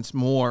 the sense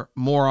more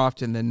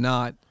often than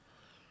not.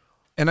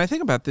 And I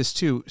think about this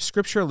too.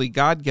 Scripturally,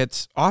 God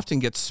often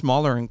gets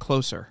smaller and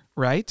closer.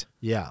 Right.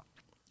 Yeah.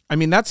 I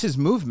mean, that's his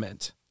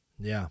movement.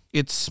 Yeah.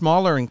 It's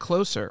smaller and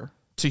closer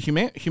to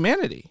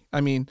humanity.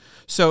 I mean,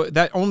 so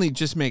that only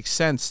just makes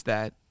sense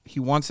that he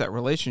wants that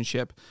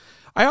relationship.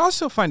 I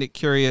also find it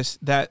curious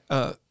that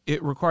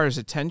it requires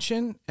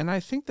attention, and I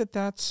think that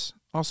that's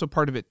also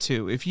part of it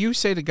too. If you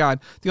say to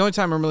God, the only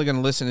time I'm really going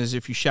to listen is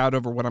if you shout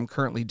over what I'm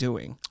currently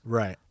doing,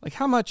 Right. like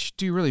how much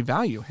do you really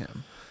value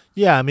him?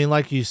 Yeah, I mean,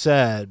 like you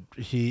said,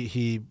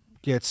 he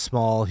gets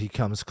small, he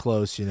comes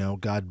close,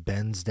 God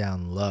bends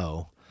down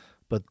low.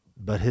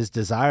 But his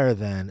desire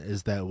then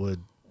is that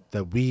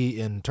we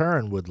in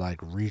turn would like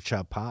reach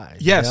up high.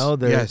 Yes,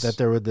 yes. That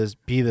there would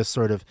be this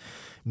sort of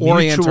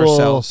Orient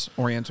ourselves.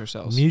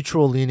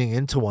 mutual leaning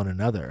into one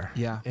another.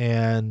 Yeah.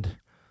 And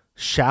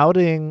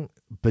shouting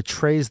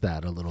betrays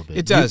that a little bit.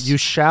 It does. You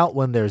shout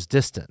when there's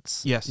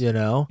distance. Yes.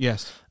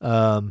 Yes.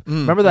 Remember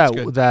Remember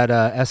that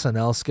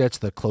SNL sketch,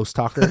 The Close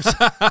Talkers?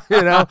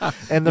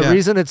 And the Yeah.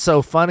 reason it's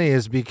so funny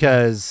is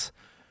because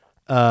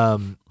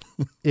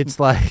it's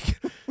like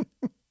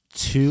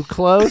too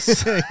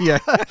close. Yeah.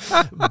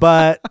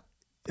 but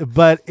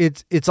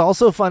it's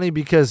also funny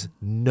because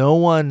no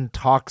one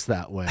talks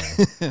that way.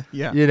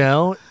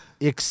 Yeah.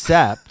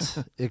 Except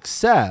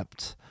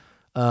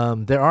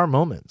there are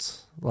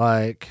moments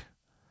like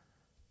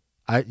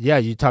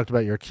you talked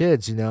about your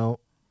kids,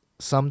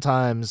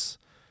 sometimes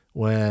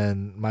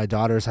when my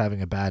daughter's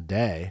having a bad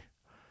day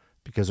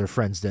because her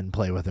friends didn't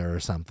play with her or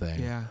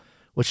something. Yeah.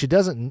 What she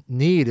doesn't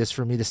need is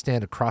for me to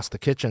stand across the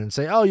kitchen and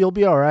say, "Oh, you'll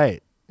be all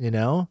right."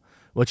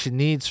 What she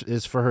needs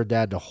is for her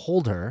dad to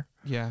hold her.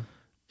 Yeah.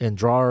 And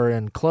draw her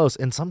in close,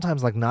 and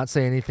sometimes like not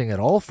say anything at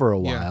all for a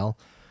while,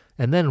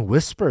 and then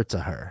whisper to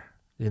her,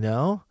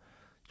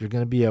 you're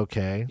gonna be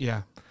okay.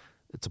 Yeah.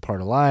 It's a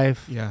part of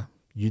life. Yeah.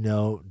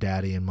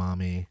 Daddy and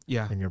mommy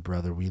and your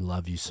brother, we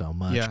love you so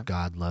much. Yeah.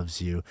 God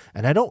loves you.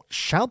 And I don't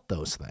shout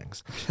those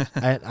things.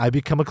 I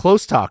become a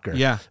close talker.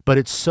 Yeah. But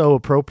it's so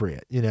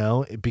appropriate,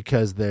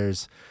 because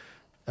there's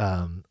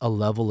a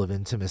level of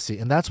intimacy,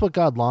 and that's what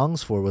God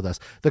longs for with us.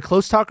 The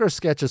Close Talker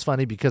sketch is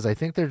funny because I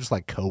think they're just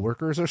like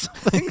coworkers or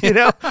something,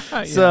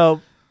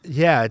 So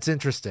yeah, it's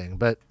interesting,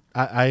 but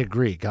I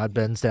agree. God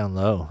bends down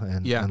low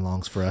and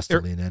longs for us to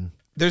lean in.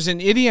 There's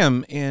an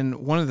idiom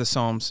in one of the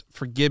Psalms.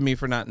 Forgive me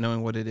for not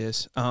knowing what it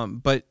is,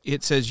 but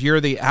it says, "You're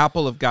the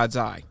apple of God's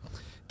eye."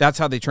 That's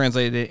how they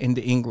translated it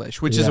into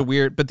English, which is a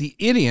weird. But the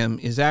idiom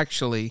is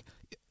actually,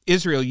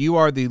 "Israel, you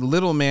are the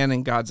little man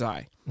in God's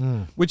eye,"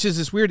 which is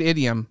this weird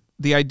idiom.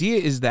 The idea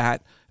is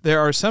that there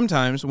are some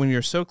times when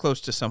you're so close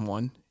to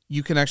someone,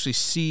 you can actually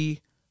see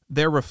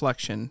their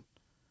reflection,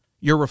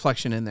 your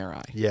reflection in their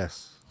eye.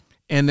 Yes.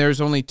 And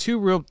there's only two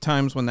real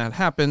times when that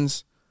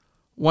happens.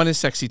 One is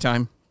sexy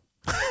time.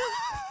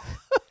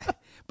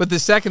 But the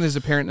second is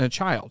a parent and a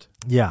child.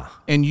 Yeah.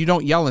 And you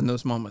don't yell in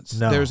those moments.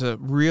 No. There's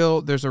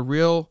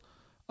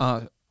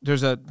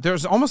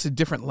almost a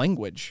different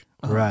language,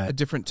 right. a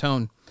different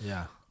tone.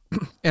 Yeah.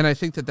 And I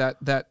think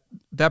that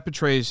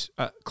betrays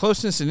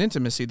closeness and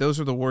intimacy.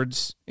 Those are the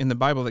words in the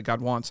Bible that God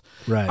wants.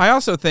 Right. I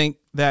also think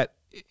that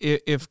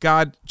if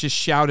God just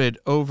shouted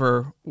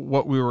over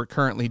what we were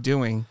currently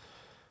doing,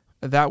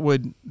 that's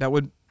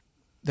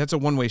a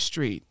one-way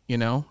street,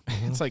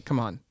 Mm-hmm. It's like, come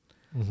on.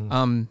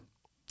 Mm-hmm.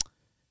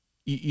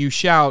 you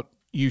shout,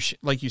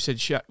 like you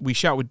said, we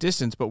shout with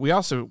distance, but we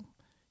also,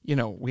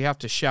 we have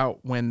to shout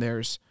when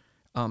there's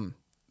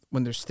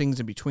things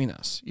in between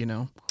us,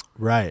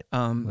 Right.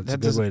 That's a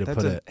good way to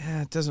put it.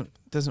 It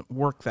doesn't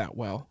work that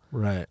well.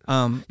 Right.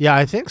 Yeah,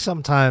 I think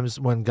sometimes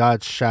when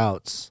God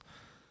shouts,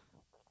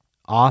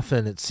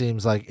 often it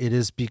seems like it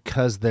is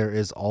because there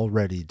is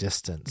already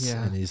distance,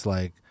 and he's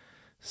like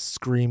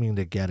screaming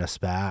to get us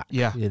back.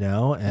 Yeah.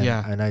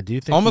 And I do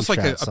think almost he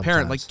like shouts a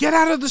parent, sometimes. like get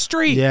out of the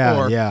street.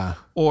 Yeah,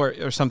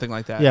 or something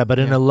like that. Yeah, but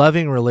in a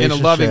loving relationship,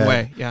 in a loving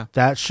way, yeah,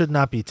 that should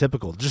not be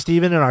typical. Just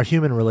even in our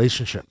human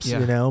relationships,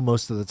 Yeah.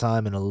 Most of the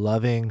time in a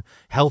loving,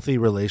 healthy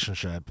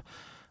relationship,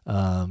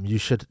 you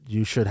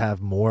should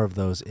have more of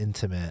those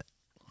intimate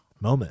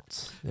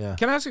moments. Yeah.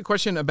 Can I ask a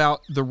question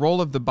about the role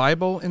of the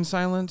Bible in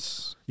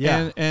silence?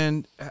 Yeah.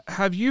 And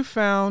have you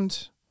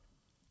found,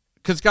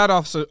 because God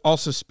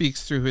also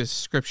speaks through His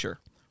Scripture,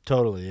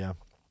 Totally. Yeah.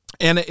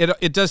 and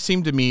it does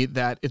seem to me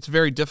that it's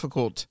very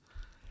difficult.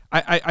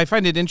 I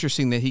find it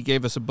interesting that He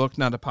gave us a book,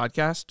 not a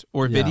podcast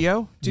or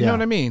video. Do you know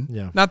what I mean?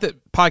 Yeah. Not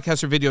that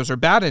podcasts or videos are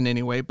bad in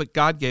any way, but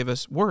God gave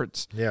us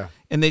words. Yeah.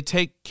 And they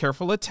take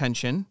careful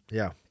attention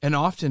Yeah. and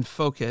often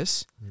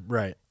focus.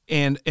 Right.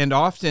 And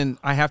often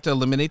I have to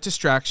eliminate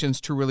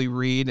distractions to really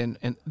read. And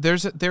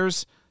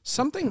there's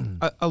something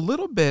a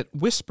little bit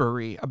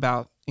whispery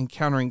about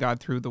encountering God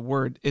through the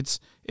Word. It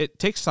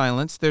takes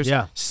silence. There's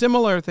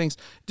similar things.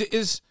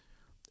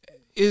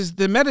 Is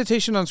the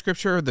meditation on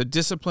Scripture, the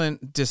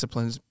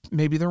disciplines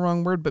maybe the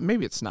wrong word, but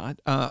maybe it's not,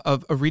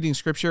 of reading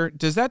Scripture,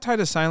 does that tie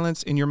to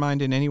silence in your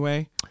mind in any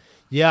way?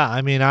 Yeah,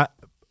 I mean,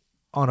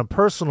 on a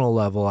personal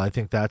level, I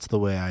think that's the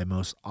way I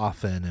most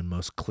often and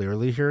most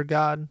clearly hear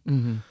God,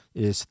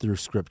 is through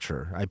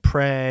Scripture. I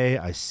pray,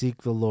 I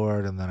seek the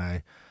Lord, and then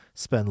I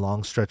spend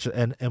long stretches.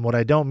 And what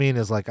I don't mean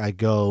is like I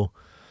go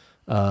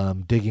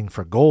digging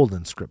for gold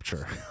in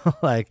Scripture.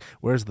 Like,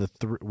 where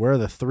are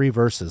the three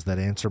verses that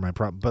answer my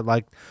problem? But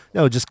like,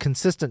 just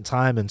consistent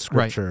time in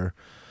Scripture,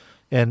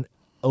 and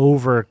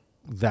over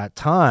that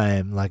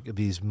time, like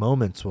these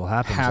moments will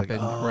happen. It's like,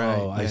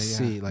 I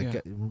see.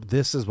 Like,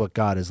 this is what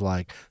God is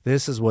like.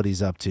 This is what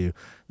He's up to.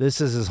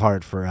 This is His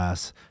heart for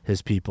us,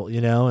 His people.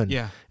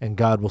 And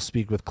God will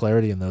speak with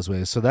clarity in those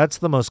ways. So that's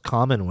the most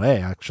common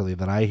way, actually,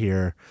 that I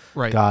hear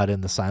God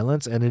in the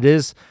silence, and it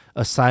is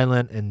a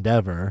silent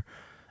endeavor.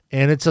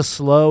 And it's a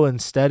slow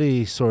and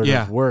steady sort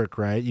of work,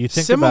 right? You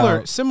think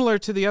similar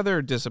to the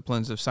other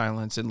disciplines of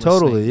silence and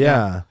totally,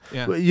 listening.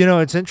 yeah. Yeah.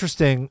 It's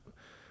interesting.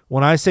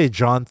 When I say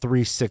John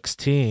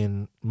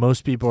 3:16,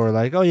 most people are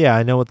like, "Oh yeah,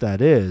 I know what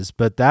that is,"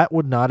 but that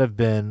would not have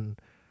been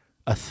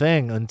a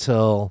thing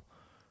until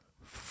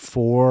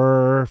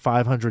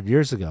 400-500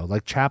 years ago.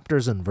 Like,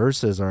 chapters and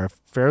verses are a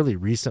fairly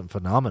recent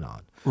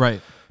phenomenon.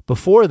 Right.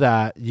 Before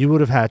that, you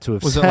would have had to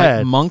have Was said, it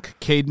like Monk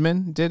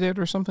Caedmon did it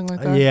or something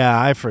like that? Yeah,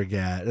 I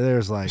forget.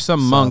 There's like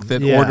some monk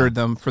that ordered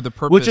them for the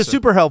purpose, which is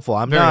super helpful.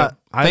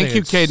 Thank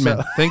you,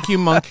 Caedmon. Thank you,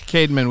 Monk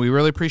Caedmon. We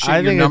really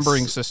appreciate your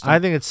numbering system. I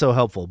think it's so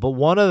helpful. But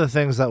one of the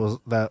things that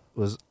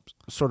was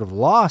sort of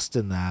lost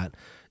in that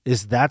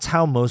is that's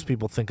how most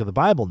people think of the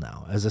Bible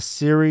now, as a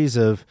series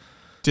of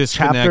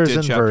chapters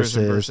and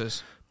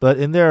verses. But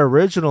in their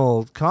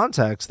original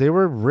context, they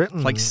were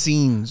written like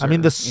scenes. I mean,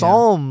 the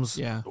Psalms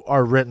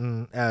are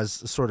written as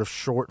sort of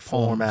short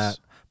format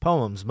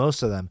poems,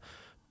 most of them.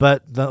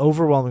 But the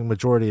overwhelming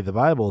majority of the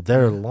Bible,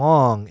 they're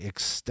long,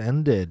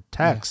 extended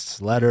texts,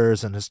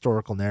 letters, and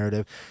historical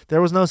narrative. There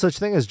was no such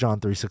thing as John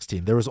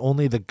 3:16. There was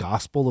only the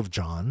Gospel of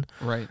John.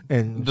 Right.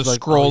 And the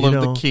scroll of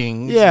the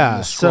Kings. Yeah.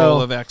 And the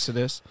scroll of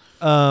Exodus.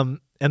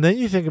 And then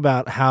you think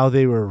about how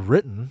they were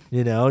written,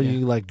 you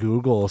like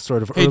Google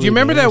sort of. Hey, do you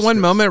remember that one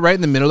moment right in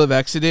the middle of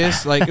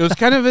Exodus? Like, it was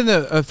kind of in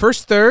the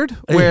first third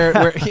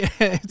where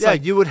it's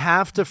like you would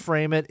have to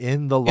frame it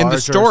in the larger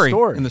story.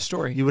 In the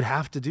story. You would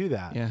have to do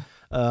that. Yeah.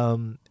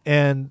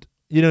 And,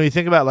 you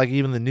think about like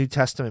even the New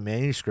Testament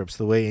manuscripts,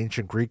 the way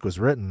ancient Greek was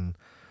written,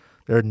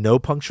 there are no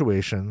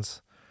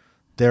punctuations.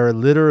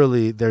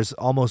 There's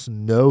almost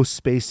no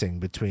spacing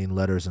between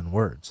letters and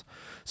words.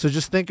 So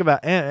just think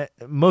about,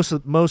 most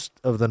of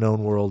the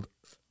known world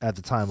at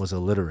the time was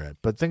illiterate,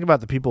 but think about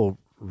the people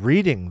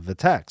reading the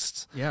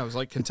texts. Yeah, it was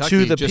like Kentucky,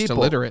 to the just people,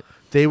 illiterate.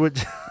 They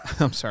would.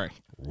 I'm sorry.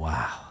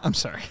 Wow. I'm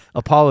sorry.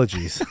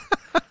 Apologies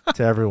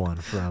to everyone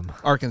from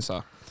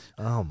Arkansas.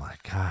 Oh my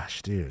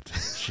gosh, dude.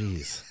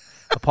 Jeez.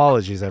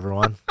 Apologies,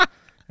 everyone.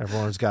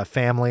 Everyone's got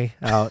family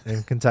out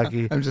in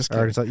Kentucky. I'm just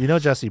kidding. Arkansas.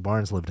 Jesse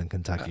Barnes lived in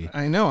Kentucky.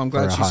 I know. I'm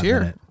glad she's here.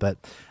 Minute. But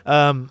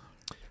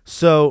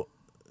so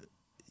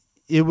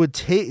it would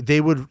take. They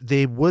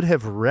would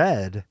have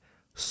read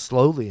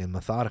slowly and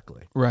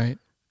methodically, right?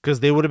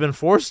 Because they would have been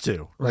forced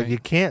to. Like, Right. you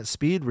can't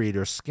speed read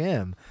or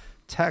skim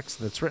text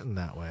that's written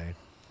that way.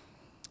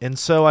 And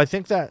so I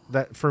think that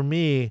for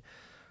me,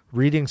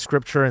 reading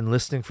Scripture and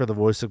listening for the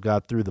voice of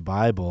God through the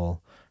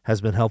Bible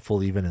has been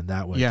helpful even in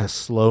that way, to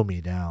slow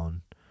me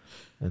down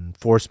and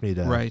force me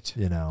to,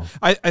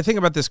 I think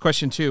about this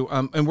question too,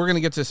 and we're going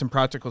to get to some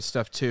practical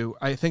stuff too.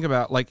 I think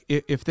about, like,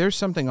 if there's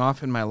something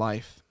off in my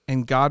life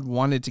and God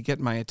wanted to get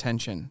my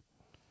attention,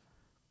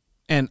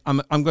 and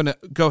I'm going to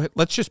go ahead.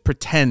 Let's just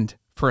pretend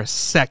for a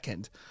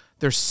second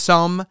there's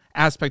some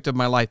aspect of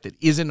my life that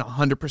isn't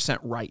 100%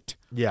 right.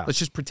 Yeah. Let's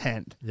just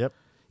pretend. Yep.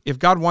 If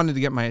God wanted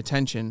to get my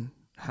attention,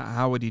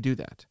 how would he do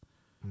that?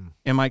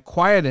 Am I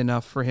quiet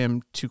enough for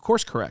him to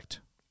course correct?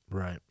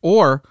 Right.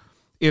 Or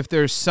if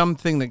there's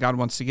something that God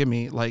wants to give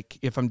me, like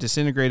if I'm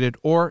disintegrated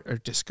or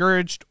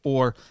discouraged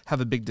or have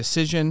a big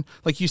decision,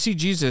 like you see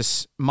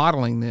Jesus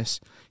modeling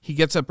this. He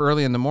gets up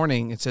early in the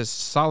morning. It says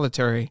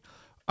solitary,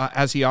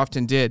 as he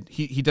often did.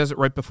 He does it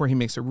right before he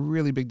makes a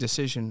really big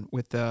decision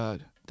with the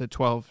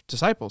 12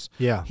 disciples.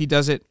 Yeah. He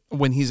does it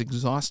when he's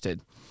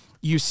exhausted.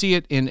 You see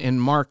it in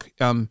Mark,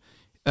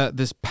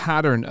 this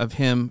pattern of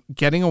him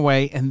getting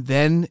away and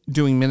then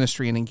doing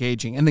ministry and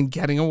engaging, and then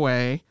getting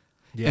away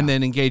and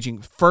then engaging.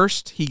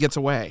 First, he gets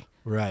away.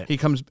 Right. He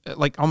comes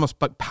like almost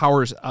but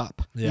powers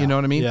up. Yeah. You know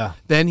what I mean? Yeah.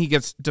 Then he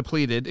gets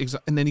depleted,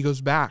 and then he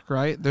goes back,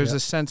 right? There's a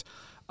sense,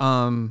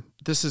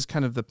 this is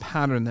kind of the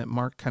pattern that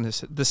Mark kind of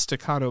said, the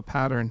staccato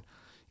pattern.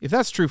 If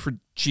that's true for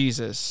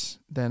Jesus,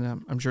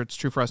 then I'm sure it's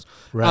true for us.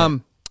 Right.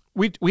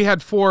 We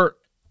had 4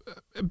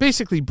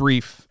 basically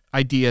brief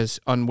ideas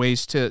on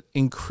ways to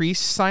increase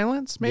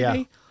silence,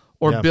 maybe,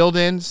 or build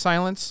in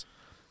silence.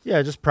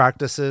 Yeah, just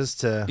practices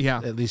to Yeah.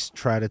 at least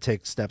try to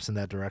take steps in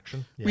that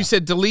direction. Yeah. We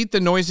said delete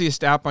the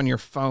noisiest app on your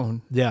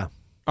phone. Yeah.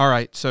 All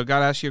right, so got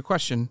to ask you a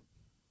question.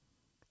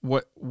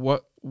 What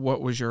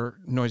was your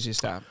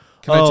noisiest app?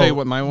 Can I tell you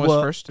what mine was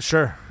first?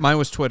 Sure. Mine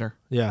was Twitter.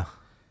 Yeah.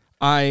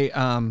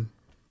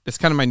 It's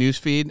kind of my news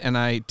feed, and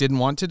I didn't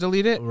want to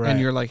delete it. Right.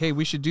 And you're like, "Hey,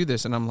 we should do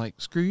this," and I'm like,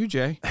 "Screw you,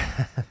 Jay."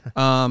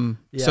 Yeah.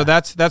 So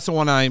that's the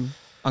one I'm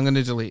going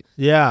to delete.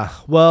 Yeah.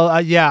 Well, I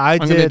I'm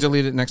going to did.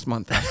 delete it next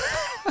month.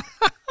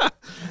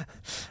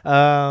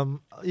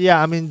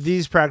 Yeah, I mean,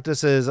 these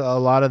practices, a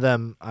lot of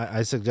them,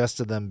 I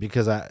suggested them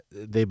because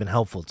they've been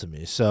helpful to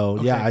me. So,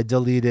 yeah, Okay. I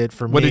deleted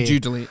for me. What did you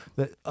delete?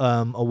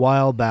 A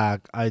while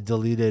back, I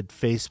deleted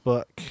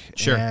Facebook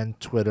Sure. and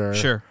Twitter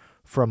Sure.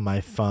 from my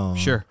phone.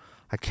 Sure.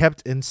 I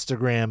kept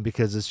Instagram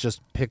because it's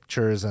just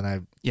pictures and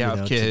of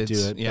to kids.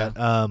 do it. Yeah.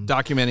 But,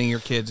 documenting your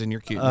kids and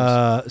your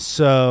cuteness.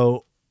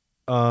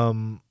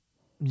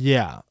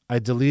 yeah, I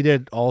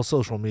deleted all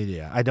social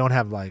media. I don't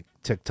have like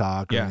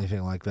TikTok or Yeah.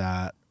 anything like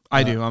that.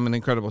 I do. I'm an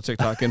incredible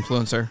TikTok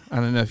influencer. I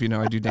don't know if you know,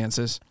 I do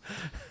dances.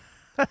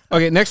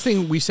 Okay, next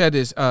thing we said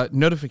is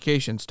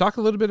notifications. Talk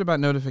a little bit about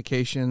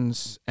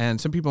notifications.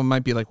 And some people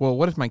might be like, well,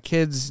 what if my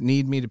kids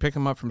need me to pick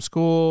them up from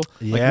school?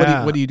 Yeah.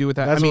 Like, what do you do with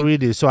that? That's what we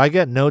do. So I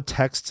get no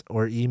text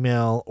or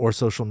email or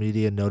social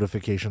media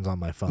notifications on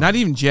my phone. Not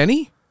even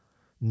Jenny?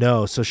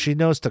 No. So she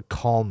knows to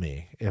call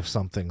me if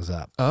something's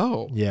up.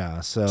 Oh. Yeah.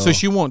 So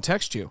she won't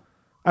text you?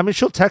 I mean,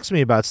 she'll text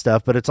me about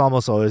stuff, but it's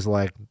almost always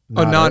like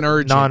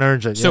non-urgent.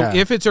 Non-urgent. So yeah.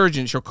 if it's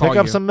urgent, she'll call you. Pick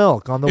up some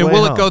milk on the and way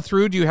will home. it go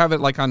through? Do you have it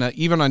like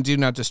even on Do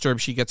Not Disturb,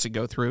 she gets to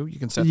go through? You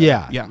can set that Yeah.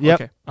 up. Yeah.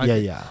 Yep. Okay.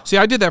 Yeah. See,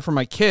 I did that for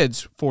my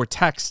kids for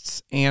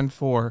texts and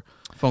for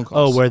phone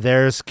calls. Oh, where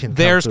theirs can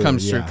theirs come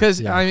comes through. through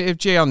because Yeah. if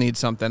JL needs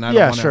something, I don't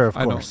Yeah, want to. sure, of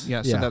I don't. course.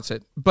 Yeah, so Yeah. that's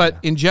it. But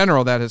in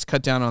general, that has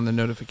cut down on the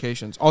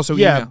notifications. Also,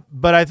 Yeah, email.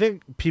 but I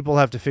think people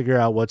have to figure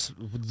out what's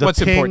What's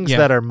pings important, yeah.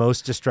 that are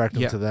most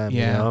distracting Yeah, to them.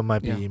 yeah, You know, it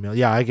might be yeah. email.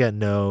 Yeah, I get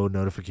no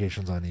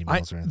notifications on emails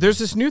or anything. There's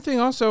this new thing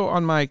also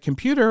on my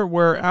computer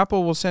where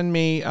Apple will send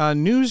me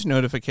news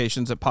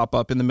notifications that pop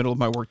up in the middle of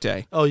my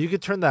workday. Oh, you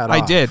could turn that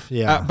I off. did.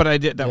 Yeah. But I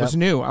did. That Yep. was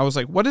new. I was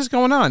like, what is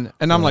going on?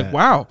 And I'm like, Right.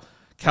 wow.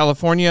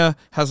 California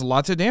has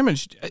lots of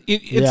damage.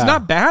 It's Yeah.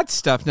 not bad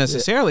stuff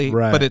necessarily,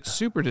 Right. but it's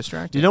super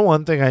distracting. You know,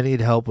 one thing I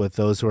need help with,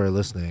 those who are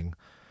listening,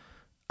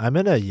 I'm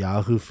in a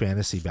Yahoo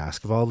Fantasy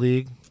Basketball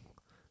League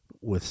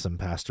with some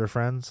pastor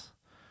friends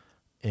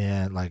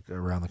and like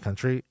around the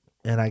country,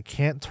 and I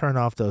can't turn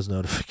off those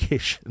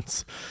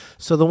notifications.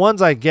 So the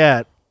ones I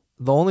get,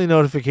 the only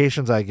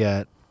notifications I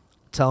get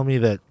tell me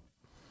that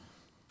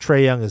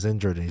Trae Young is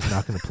injured and he's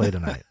not going to play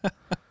tonight.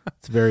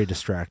 It's very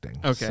distracting.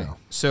 Okay.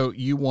 So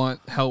you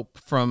want help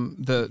from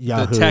the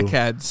Yahoo. tech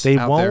heads They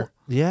out won't. there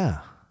Yeah.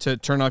 to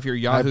turn off your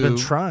Yahoo. I've been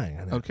trying.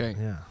 and Okay.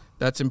 Yeah.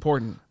 That's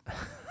important.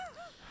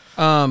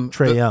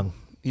 Trae Young.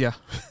 Yeah.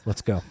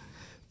 Let's go.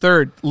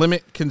 Third,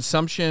 limit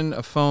consumption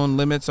of phone,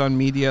 limits on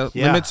media,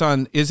 Yeah. limits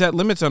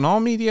on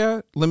all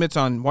media, limits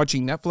on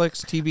watching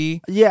Netflix,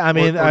 TV? Yeah, I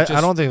mean, or I just-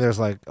 don't think there's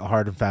like a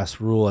hard and fast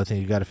rule. I think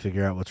you got to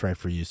figure out what's right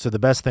for you. So the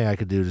best thing I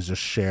could do is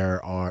just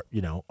share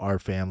our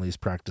family's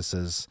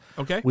practices.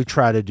 Okay. We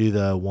try to do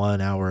the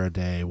 1 hour a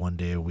day, 1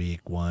 day a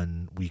week,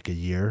 1 week a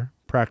year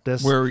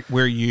practice.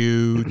 Where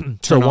you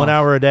So turn 1 off-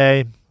 hour a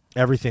day,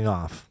 everything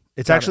off.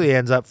 It Got actually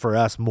ends up for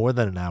us more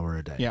than an hour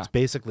a day. Yeah. It's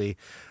basically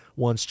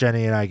once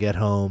Jenny and I get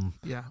home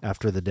Yeah.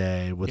 after the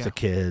day with Yeah. the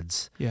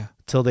kids, Yeah.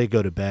 till they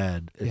go to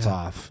bed, it's Yeah.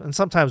 off. And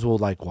sometimes we'll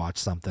like watch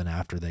something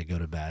after they go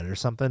to bed or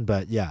something.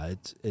 But yeah,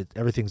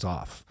 everything's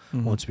off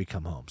once we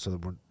come home. So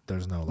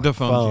there's no like Mm-hmm. The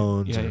phones.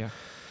 phones. Yeah, or- yeah.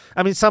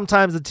 I mean,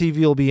 sometimes the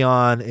TV will be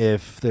on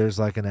if there's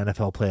like an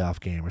NFL playoff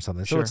game or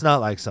something. So Sure. it's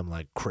not like some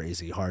like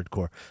crazy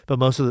hardcore. But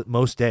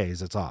most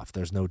days it's off.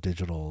 There's no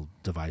digital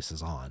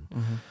devices on.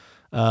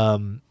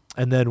 Mm-hmm.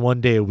 And then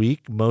 1 day a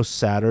week, most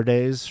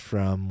Saturdays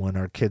from when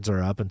our kids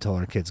are up until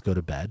our kids go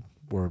to bed,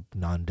 we're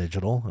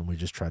non-digital and we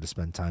just try to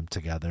spend time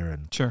together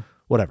and Sure.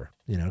 whatever,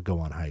 go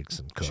on hikes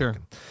and cook Sure.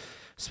 and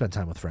spend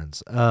time with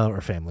friends or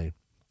family.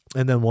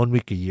 And then 1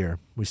 week a year.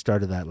 We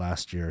started that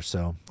last year.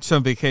 So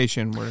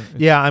vacation where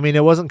yeah, I mean,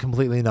 it wasn't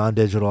completely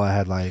non-digital. I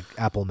had like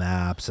Apple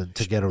Maps and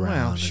to get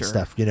around sure. and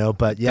stuff,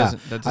 But yeah,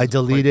 That I doesn't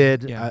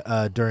deleted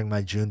quite- during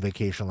my June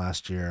vacation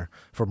last year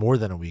for more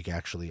than a week.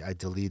 Actually, I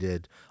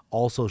deleted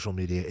all social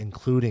media,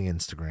 including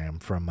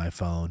Instagram, from my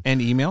phone. and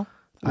email.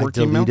 I Work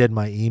email? deleted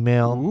my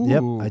email. Ooh.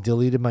 Yep, I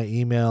deleted my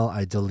email.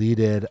 I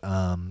deleted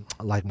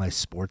like my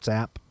sports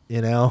app. Yeah,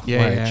 where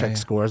yeah, I check yeah.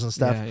 scores and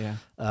stuff.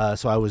 Yeah.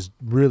 So I was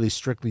really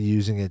strictly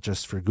using it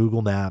just for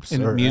Google Maps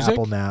And or music?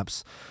 Apple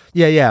Maps.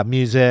 Yeah,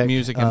 music.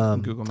 Music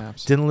and Google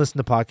Maps. Didn't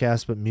listen to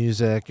podcasts, but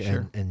music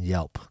Sure. and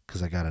Yelp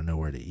because I got to know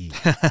where to eat.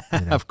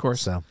 Of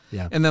course. So,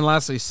 yeah. And then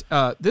lastly,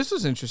 this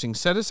was interesting.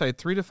 Set aside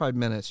 3 to 5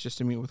 minutes just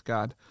to meet with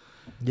God.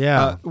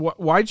 Yeah.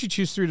 Why'd you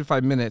choose 3 to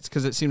 5 minutes?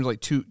 Because it seems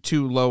like too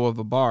low of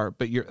a bar.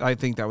 But I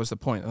think that was the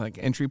point, like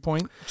entry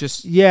point.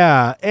 Just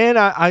yeah. And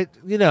I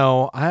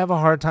have a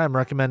hard time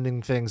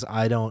recommending things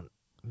I don't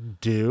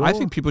do. I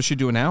think people should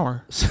do an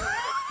hour,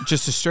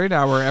 just a straight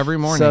hour every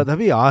morning. so. That'd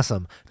be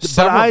awesome.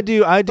 Several- but I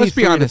do Let's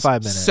 3 be honest, to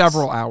 5 minutes.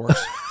 several hours,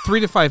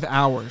 3 to 5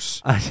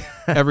 hours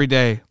every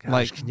day. Gosh,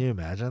 like can you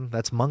imagine?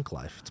 That's monk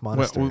life. It's we,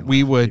 monastery.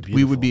 we life. would It'd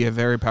we would beautiful. be a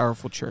very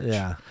powerful church.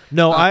 Yeah.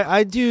 No,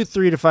 I do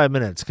 3 to 5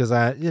 minutes because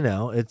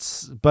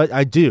but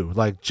I do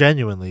like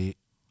genuinely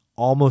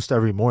almost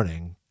every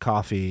morning,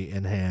 coffee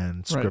in hand,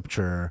 Right.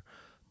 scripture,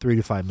 3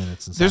 to 5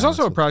 minutes. In There's silence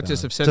also a with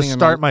practice God. of setting to an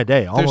start al- my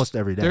day There's- almost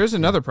every day. There is Yeah.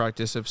 another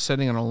practice of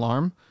setting an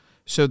alarm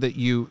so that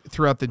you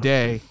throughout the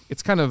day.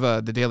 It's kind of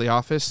the daily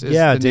office. Is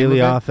Yeah, the name daily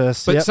of it.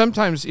 office. But Yep.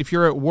 sometimes if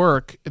you're at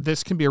work,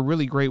 this can be a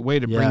really great way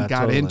to bring Yeah, God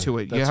totally. into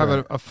it. You That's have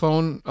right. a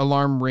phone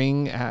alarm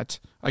ring at.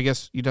 I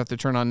guess you'd have to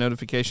turn on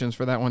notifications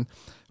for that one.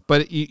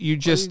 But you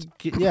just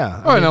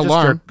yeah. Oh, an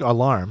alarm.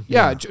 Alarm.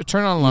 yeah,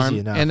 turn on alarm, Easy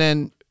enough. and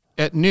then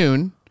at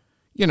noon,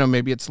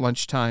 maybe it's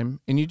lunchtime,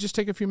 and you just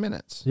take a few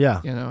minutes.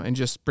 Yeah. And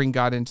just bring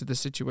God into the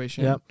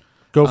situation. Yep.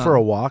 Go for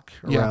a walk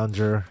yeah. around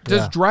your.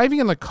 Does yeah. driving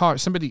in the car?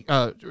 Somebody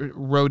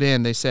wrote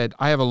in. They said,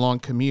 "I have a long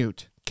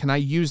commute. Can I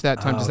use that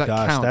time? Does that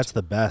gosh, count? That's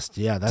the best.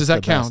 Yeah, that's Does that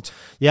the best. count?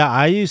 Yeah,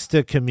 I used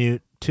to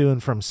commute to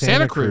and from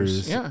Santa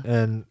Cruz. yeah.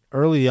 And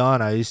early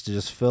on, I used to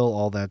just fill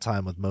all that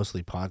time with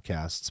mostly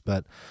podcasts.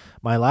 But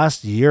my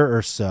last year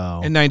or so,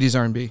 And 90s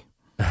R&B.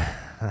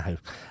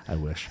 I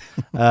wish.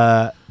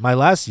 My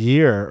last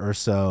year or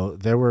so,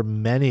 there were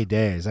many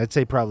days, I'd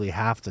say probably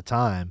half the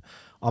time,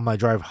 on my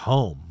drive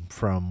home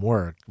from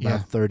work,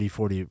 about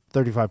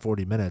 35,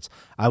 40 minutes,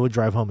 I would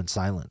drive home in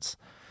silence.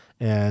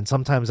 And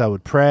sometimes I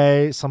would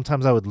pray.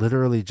 Sometimes I would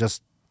literally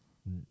just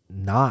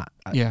not.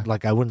 Yeah.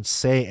 Like I wouldn't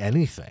say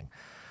anything.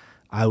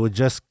 I would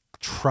just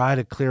try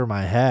to clear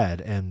my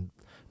head and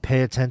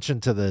pay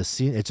attention to the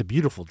scene. It's a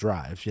beautiful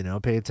drive,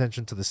 pay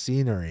attention to the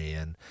scenery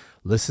and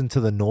listen to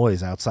the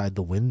noise outside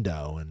the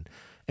window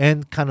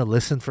and kind of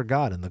listen for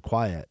God in the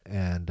quiet.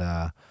 And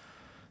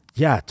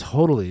yeah,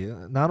 totally.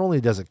 Not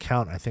only does it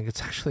count, I think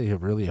it's actually a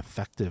really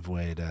effective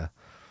way to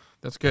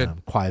That's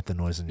good. quiet the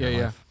noise in your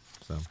Yeah, life.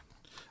 So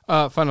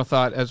Final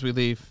thought as we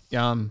leave.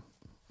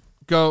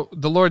 Go.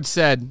 The Lord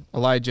said,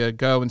 Elijah,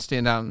 go and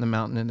stand out in the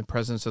mountain in the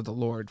presence of the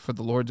Lord, for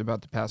the Lord's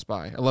about to pass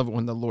by. I love it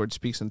when the Lord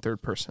speaks in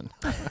third person.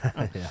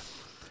 yeah.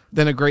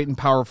 Then a great and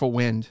powerful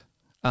wind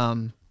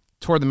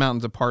tore the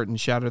mountains apart and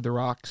shattered the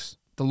rocks.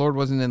 The Lord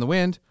wasn't in the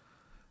wind.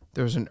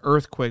 There was an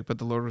earthquake, but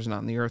the Lord was not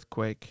in the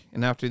earthquake.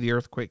 And after the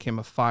earthquake came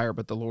a fire,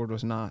 but the Lord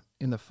was not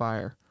in the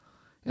fire.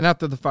 And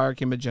after the fire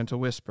came a gentle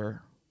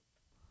whisper,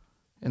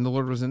 and the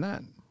Lord was in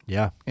that.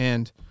 Yeah.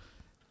 And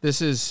this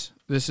is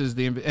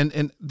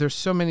and there's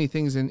so many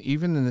things, and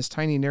even in this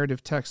tiny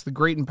narrative text, the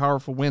great and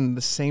powerful wind,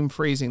 the same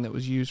phrasing that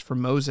was used for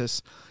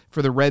Moses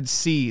for the Red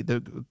Sea,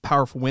 the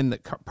powerful wind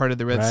that parted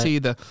the Red Right. Sea,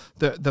 the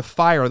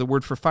fire, the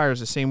word for fire is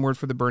the same word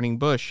for the burning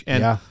bush,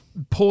 and Yeah.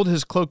 pulled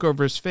his cloak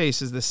over his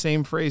face is the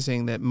same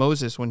phrasing that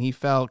Moses, when he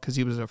fell because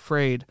he was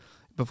afraid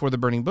before the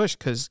burning bush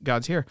because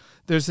God's here.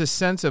 There's this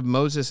sense of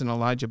Moses and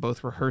Elijah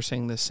both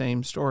rehearsing the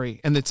same story,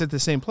 and it's at the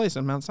same place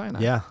on Mount Sinai.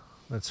 Yeah.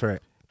 That's right.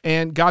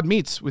 And God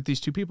meets with these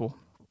two people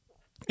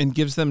and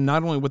gives them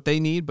not only what they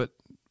need, but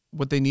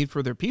what they need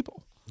for their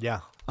people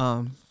Yeah.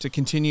 to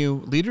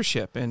continue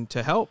leadership and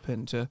to help.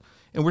 And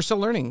we're still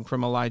learning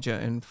from Elijah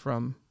and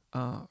from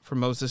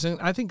Moses.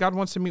 And I think God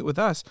wants to meet with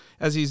us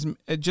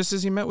just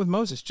as he met with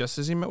Moses, just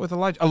as he met with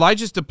Elijah.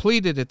 Elijah's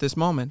depleted at this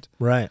moment.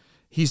 Right.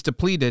 He's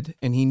depleted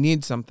and he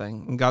needs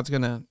something. And God's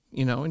going to,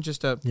 in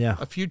just a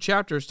few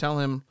chapters tell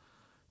him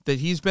that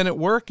he's been at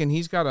work and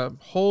he's got a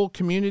whole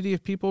community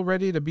of people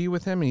ready to be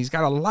with him. And he's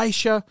got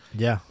Elisha,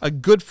 Yeah. a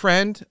good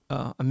friend,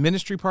 a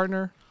ministry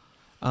partner,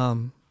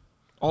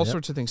 all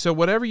sorts of things. So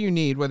whatever you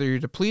need, whether you're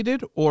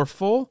depleted or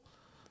full,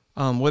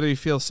 whether you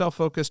feel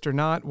self-focused or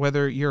not,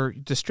 whether you're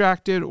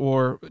distracted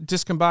or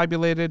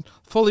discombobulated,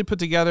 fully put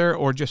together,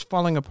 or just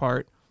falling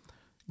apart,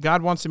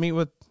 God wants to meet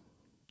with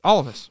all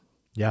of us.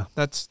 Yeah.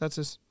 That's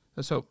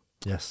hope.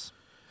 Yes.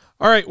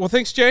 All right. Well,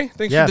 thanks, Jay.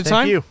 Thanks Yeah, for the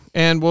thank time. you.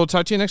 And we'll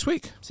talk to you next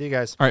week. See you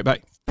guys. All right.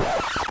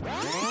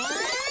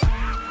 Bye.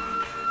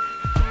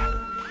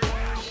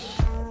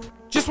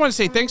 just want to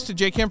say thanks to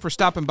J. Kim for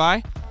stopping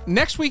by.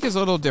 Next week is a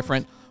little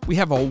different. We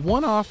have a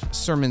one-off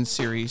sermon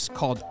series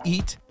called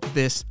Eat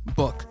This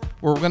Book,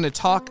 where we're going to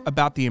talk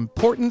about the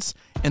importance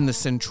and the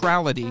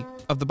centrality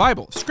of the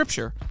Bible,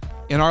 Scripture,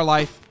 in our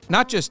life,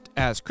 not just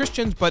as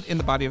Christians, but in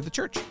the body of the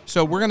church.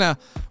 So we're gonna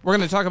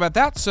talk about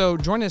that. So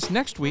join us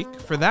next week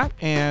for that.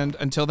 And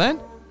until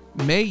then,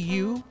 may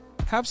you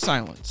have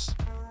silence,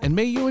 and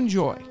may you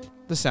enjoy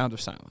the sound of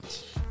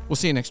silence. We'll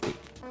see you next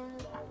week.